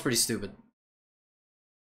 That was pretty stupid.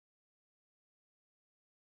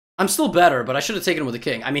 I'm still better, but I should have taken with the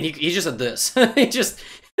king. I mean, he just had this. He just...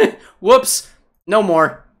 Whoops. No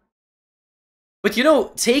more. But you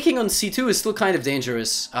know, taking on c2 is still kind of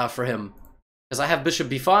dangerous for him. Because I have bishop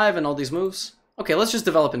b5 and all these moves. Okay, let's just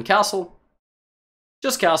develop in castle.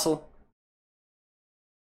 Just castle.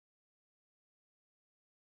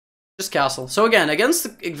 Just castle. So again,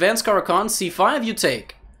 against the advanced Caro Kann, c5, you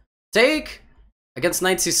take. Take. Against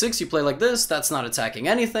knight c6, you play like this. That's not attacking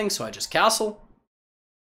anything, so I just castle.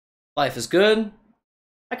 Life is good.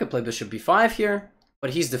 I could play bishop b5 here.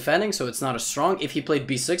 but he's defending, so it's not as strong. If he played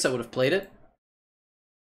b6, I would have played it.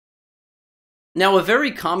 Now, a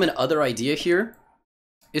very common other idea here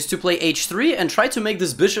is to play h3 and try to make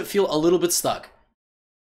this bishop feel a little bit stuck.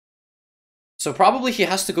 So probably he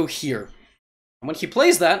has to go here. And when he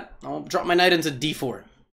plays that, I'll drop my knight into d4.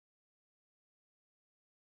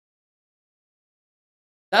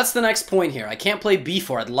 That's the next point here. I can't play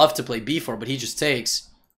b4. I'd love to play b4, but he just takes.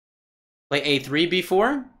 Play a3,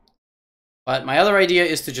 b4. But my other idea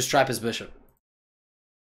is to just trap his bishop.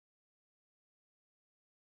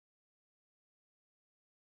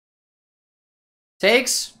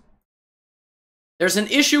 Takes. There's an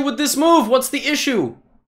issue with this move. What's the issue?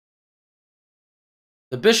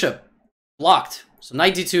 The bishop. Blocked. So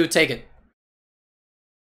knight d2, take it.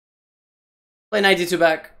 Play knight d2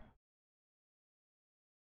 back.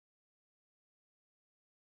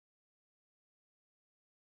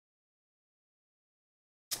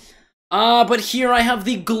 But here I have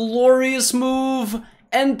the glorious move,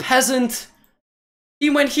 N peasant. He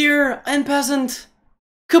went here, N peasant.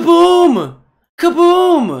 Kaboom!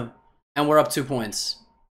 Kaboom! And we're up 2 points.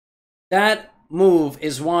 That move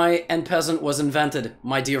is why N peasant was invented,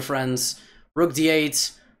 my dear friends. Rook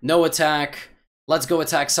d8, no attack. Let's go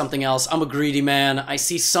attack something else. I'm a greedy man. I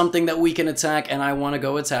see something that we can attack, and I want to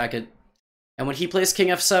go attack it. And when he plays king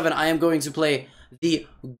f7, I am going to play the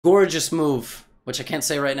gorgeous move, which I can't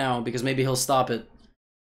say right now because maybe he'll stop it.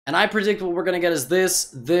 And I predict what we're going to get is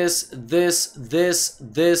this, and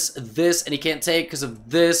he can't take because of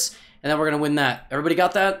this, and then we're going to win that. Everybody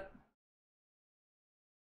got that?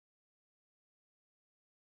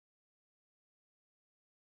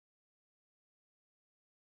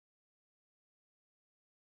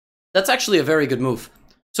 That's actually a very good move.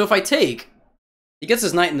 So if I take, he gets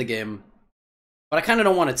his knight in the game, but I kind of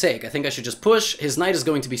don't want to take. I think I should just push. His knight is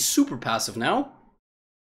going to be super passive now.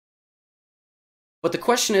 But the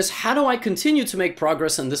question is, how do I continue to make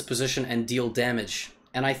progress in this position and deal damage?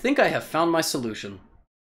 And I think I have found my solution.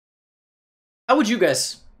 How would you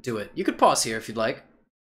guys do it? You could pause here if you'd like.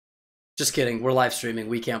 Just kidding, we're live streaming,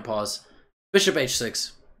 we can't pause. Bishop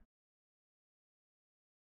h6.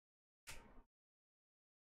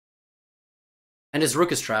 And his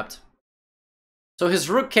rook is trapped. So his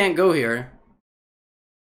rook can't go here.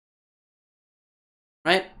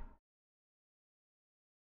 Right?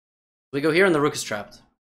 We go here and the rook is trapped.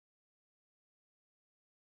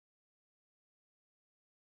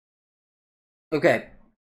 Okay.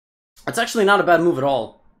 That's actually not a bad move at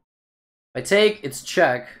all. If I take, it's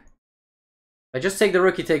check. If I just take the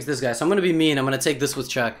rook, he takes this guy. So I'm going to be mean. I'm going to take this with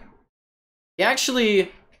check. He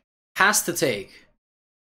actually has to take.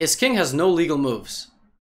 His king has no legal moves.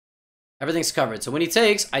 Everything's covered. So when he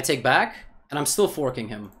takes, I take back, and I'm still forking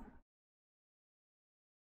him.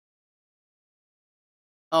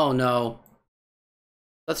 Oh no.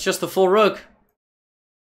 That's just the full rook.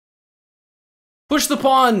 Push the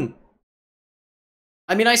pawn!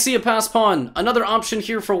 I mean, I see a passed pawn. Another option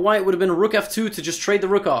here for white would have been rook f2 to just trade the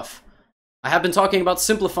rook off. I have been talking about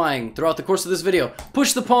simplifying throughout the course of this video.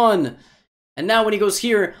 Push the pawn! And now when he goes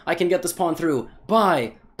here, I can get this pawn through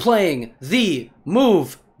by playing the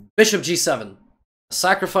move bishop g7. A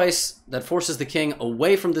sacrifice that forces the king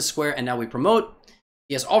away from this square, and now we promote.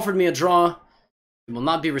 He has offered me a draw. He will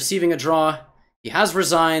not be receiving a draw. He has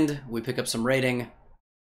resigned. We pick up some rating.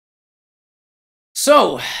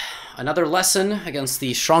 So, another lesson against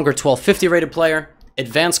the stronger 1250 rated player.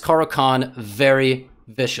 Advanced Caro Kann, very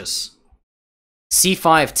vicious.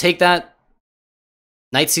 c5, take that.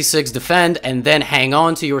 Knight c6, defend, and then hang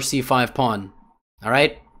on to your c5 pawn.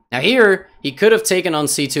 Alright? Now here, he could have taken on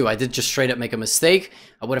c2. I did just straight up make a mistake.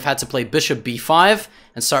 I would have had to play bishop b5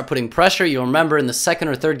 and start putting pressure. You'll remember in the second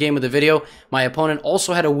or third game of the video, my opponent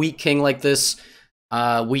also had a weak king like this,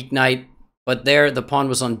 weak knight, but there the pawn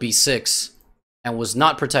was on b6 and was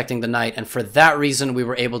not protecting the knight, and for that reason we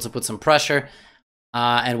were able to put some pressure.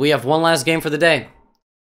 And we have one last game for the day.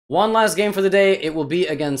 One last game for the day. It will be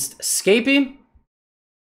against Scapy.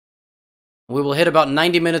 We will hit about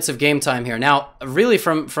 90 minutes of game time here. Now, really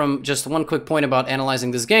from just one quick point about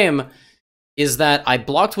analyzing this game is that I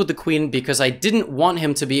blocked with the queen because I didn't want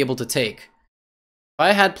him to be able to take. If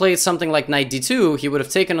I had played something like knight d2, he would have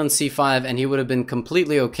taken on c5 and he would have been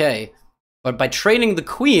completely okay. But by trading the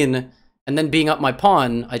queen and then being up my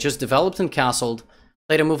pawn, I just developed and castled,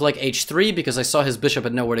 played a move like h3 because I saw his bishop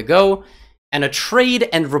had nowhere to go, and a trade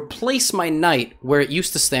and replace my knight where it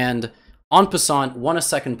used to stand, en passant, won a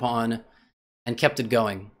second pawn, and kept it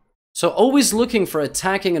going. So always looking for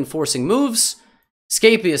attacking and forcing moves.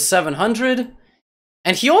 Scapy is 700,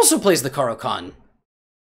 and he also plays the Caro Kann.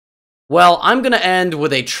 Well, I'm going to end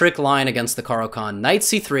with a trick line against the Caro Kann. Knight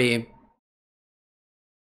c3,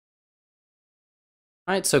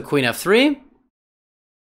 Alright, so queen f3.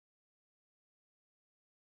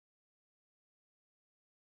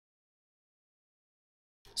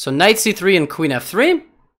 So knight c3 and queen f3.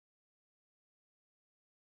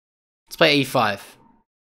 Let's play e5.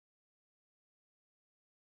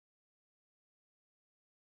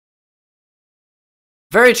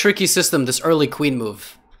 Very tricky system, this early queen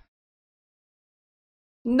move.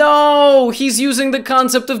 No! He's using the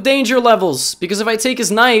concept of danger levels. Because if I take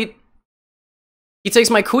his knight, he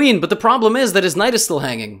takes my queen, but the problem is that his knight is still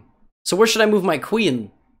hanging. So where should I move my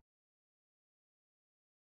queen?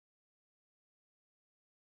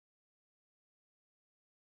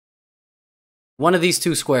 One of these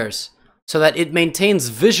two squares, so that it maintains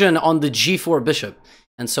vision on the g4 bishop.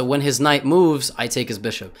 And so when his knight moves, I take his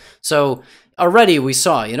bishop. So already we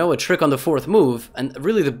saw, you know, a trick on the fourth move. And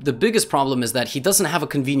really the biggest problem is that he doesn't have a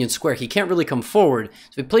convenient square. He can't really come forward.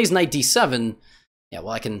 So if he plays knight d7, yeah,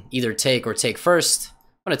 well, I can either take or take first.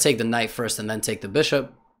 I'm going to take the knight first and then take the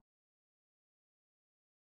bishop.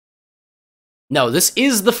 No, this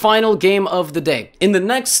is the final game of the day. In the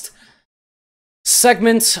next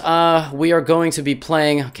segment, we are going to be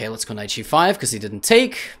playing... Okay, let's go knight g5 because he didn't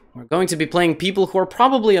take. We're going to be playing people who are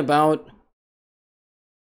probably about...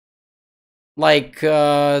 like,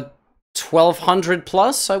 1200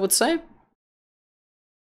 plus, I would say.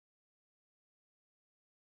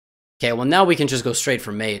 Okay, well now we can just go straight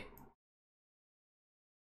for mate.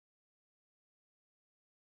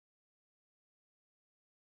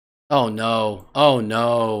 Oh no. Oh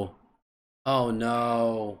no. Oh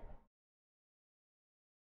no.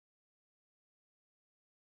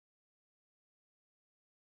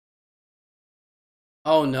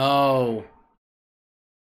 Oh no.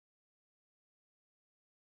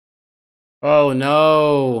 Oh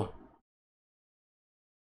no.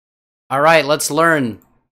 Alright, let's learn.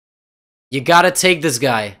 You gotta take this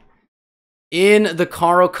guy. In the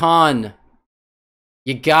Caro Kann.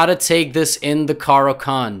 You gotta take this in the Caro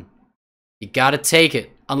Kann. You gotta take it.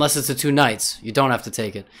 Unless it's a two knights. You don't have to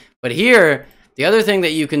take it. But here, the other thing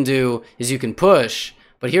that you can do is you can push.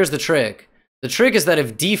 But here's the trick. The trick is that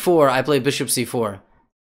if d4, I play bishop c4.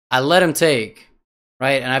 I let him take.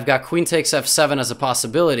 Right? And I've got queen takes f7 as a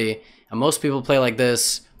possibility. And most people play like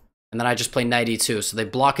this. And then I just play knight e2. So they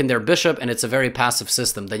block in their bishop, and it's a very passive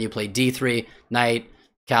system. Then you play d3, knight,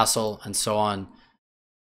 castle, and so on.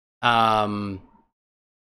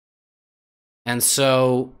 And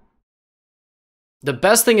so the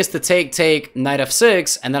best thing is to take knight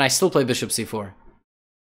f6, and then I still play bishop c4.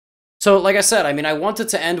 So, like I said, I mean, I wanted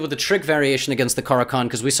to end with a trick variation against the Caro Kann,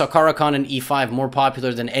 because we saw Caro Kann in e5 more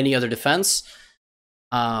popular than any other defense.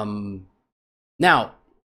 Now,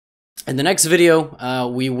 in the next video,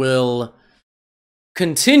 we will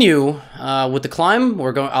continue with the climb.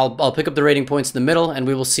 I'll pick up the rating points in the middle, and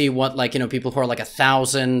we will see what, like, you know, people who are like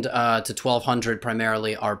 1,000 to 1,200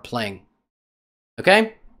 primarily are playing.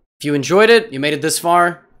 Okay? If you enjoyed it, you made it this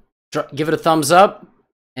far, give it a thumbs up,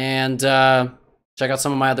 and check out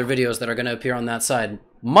some of my other videos that are going to appear on that side.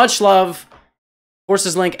 Much love.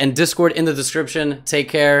 Courses link and Discord in the description. Take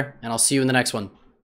care, and I'll see you in the next one.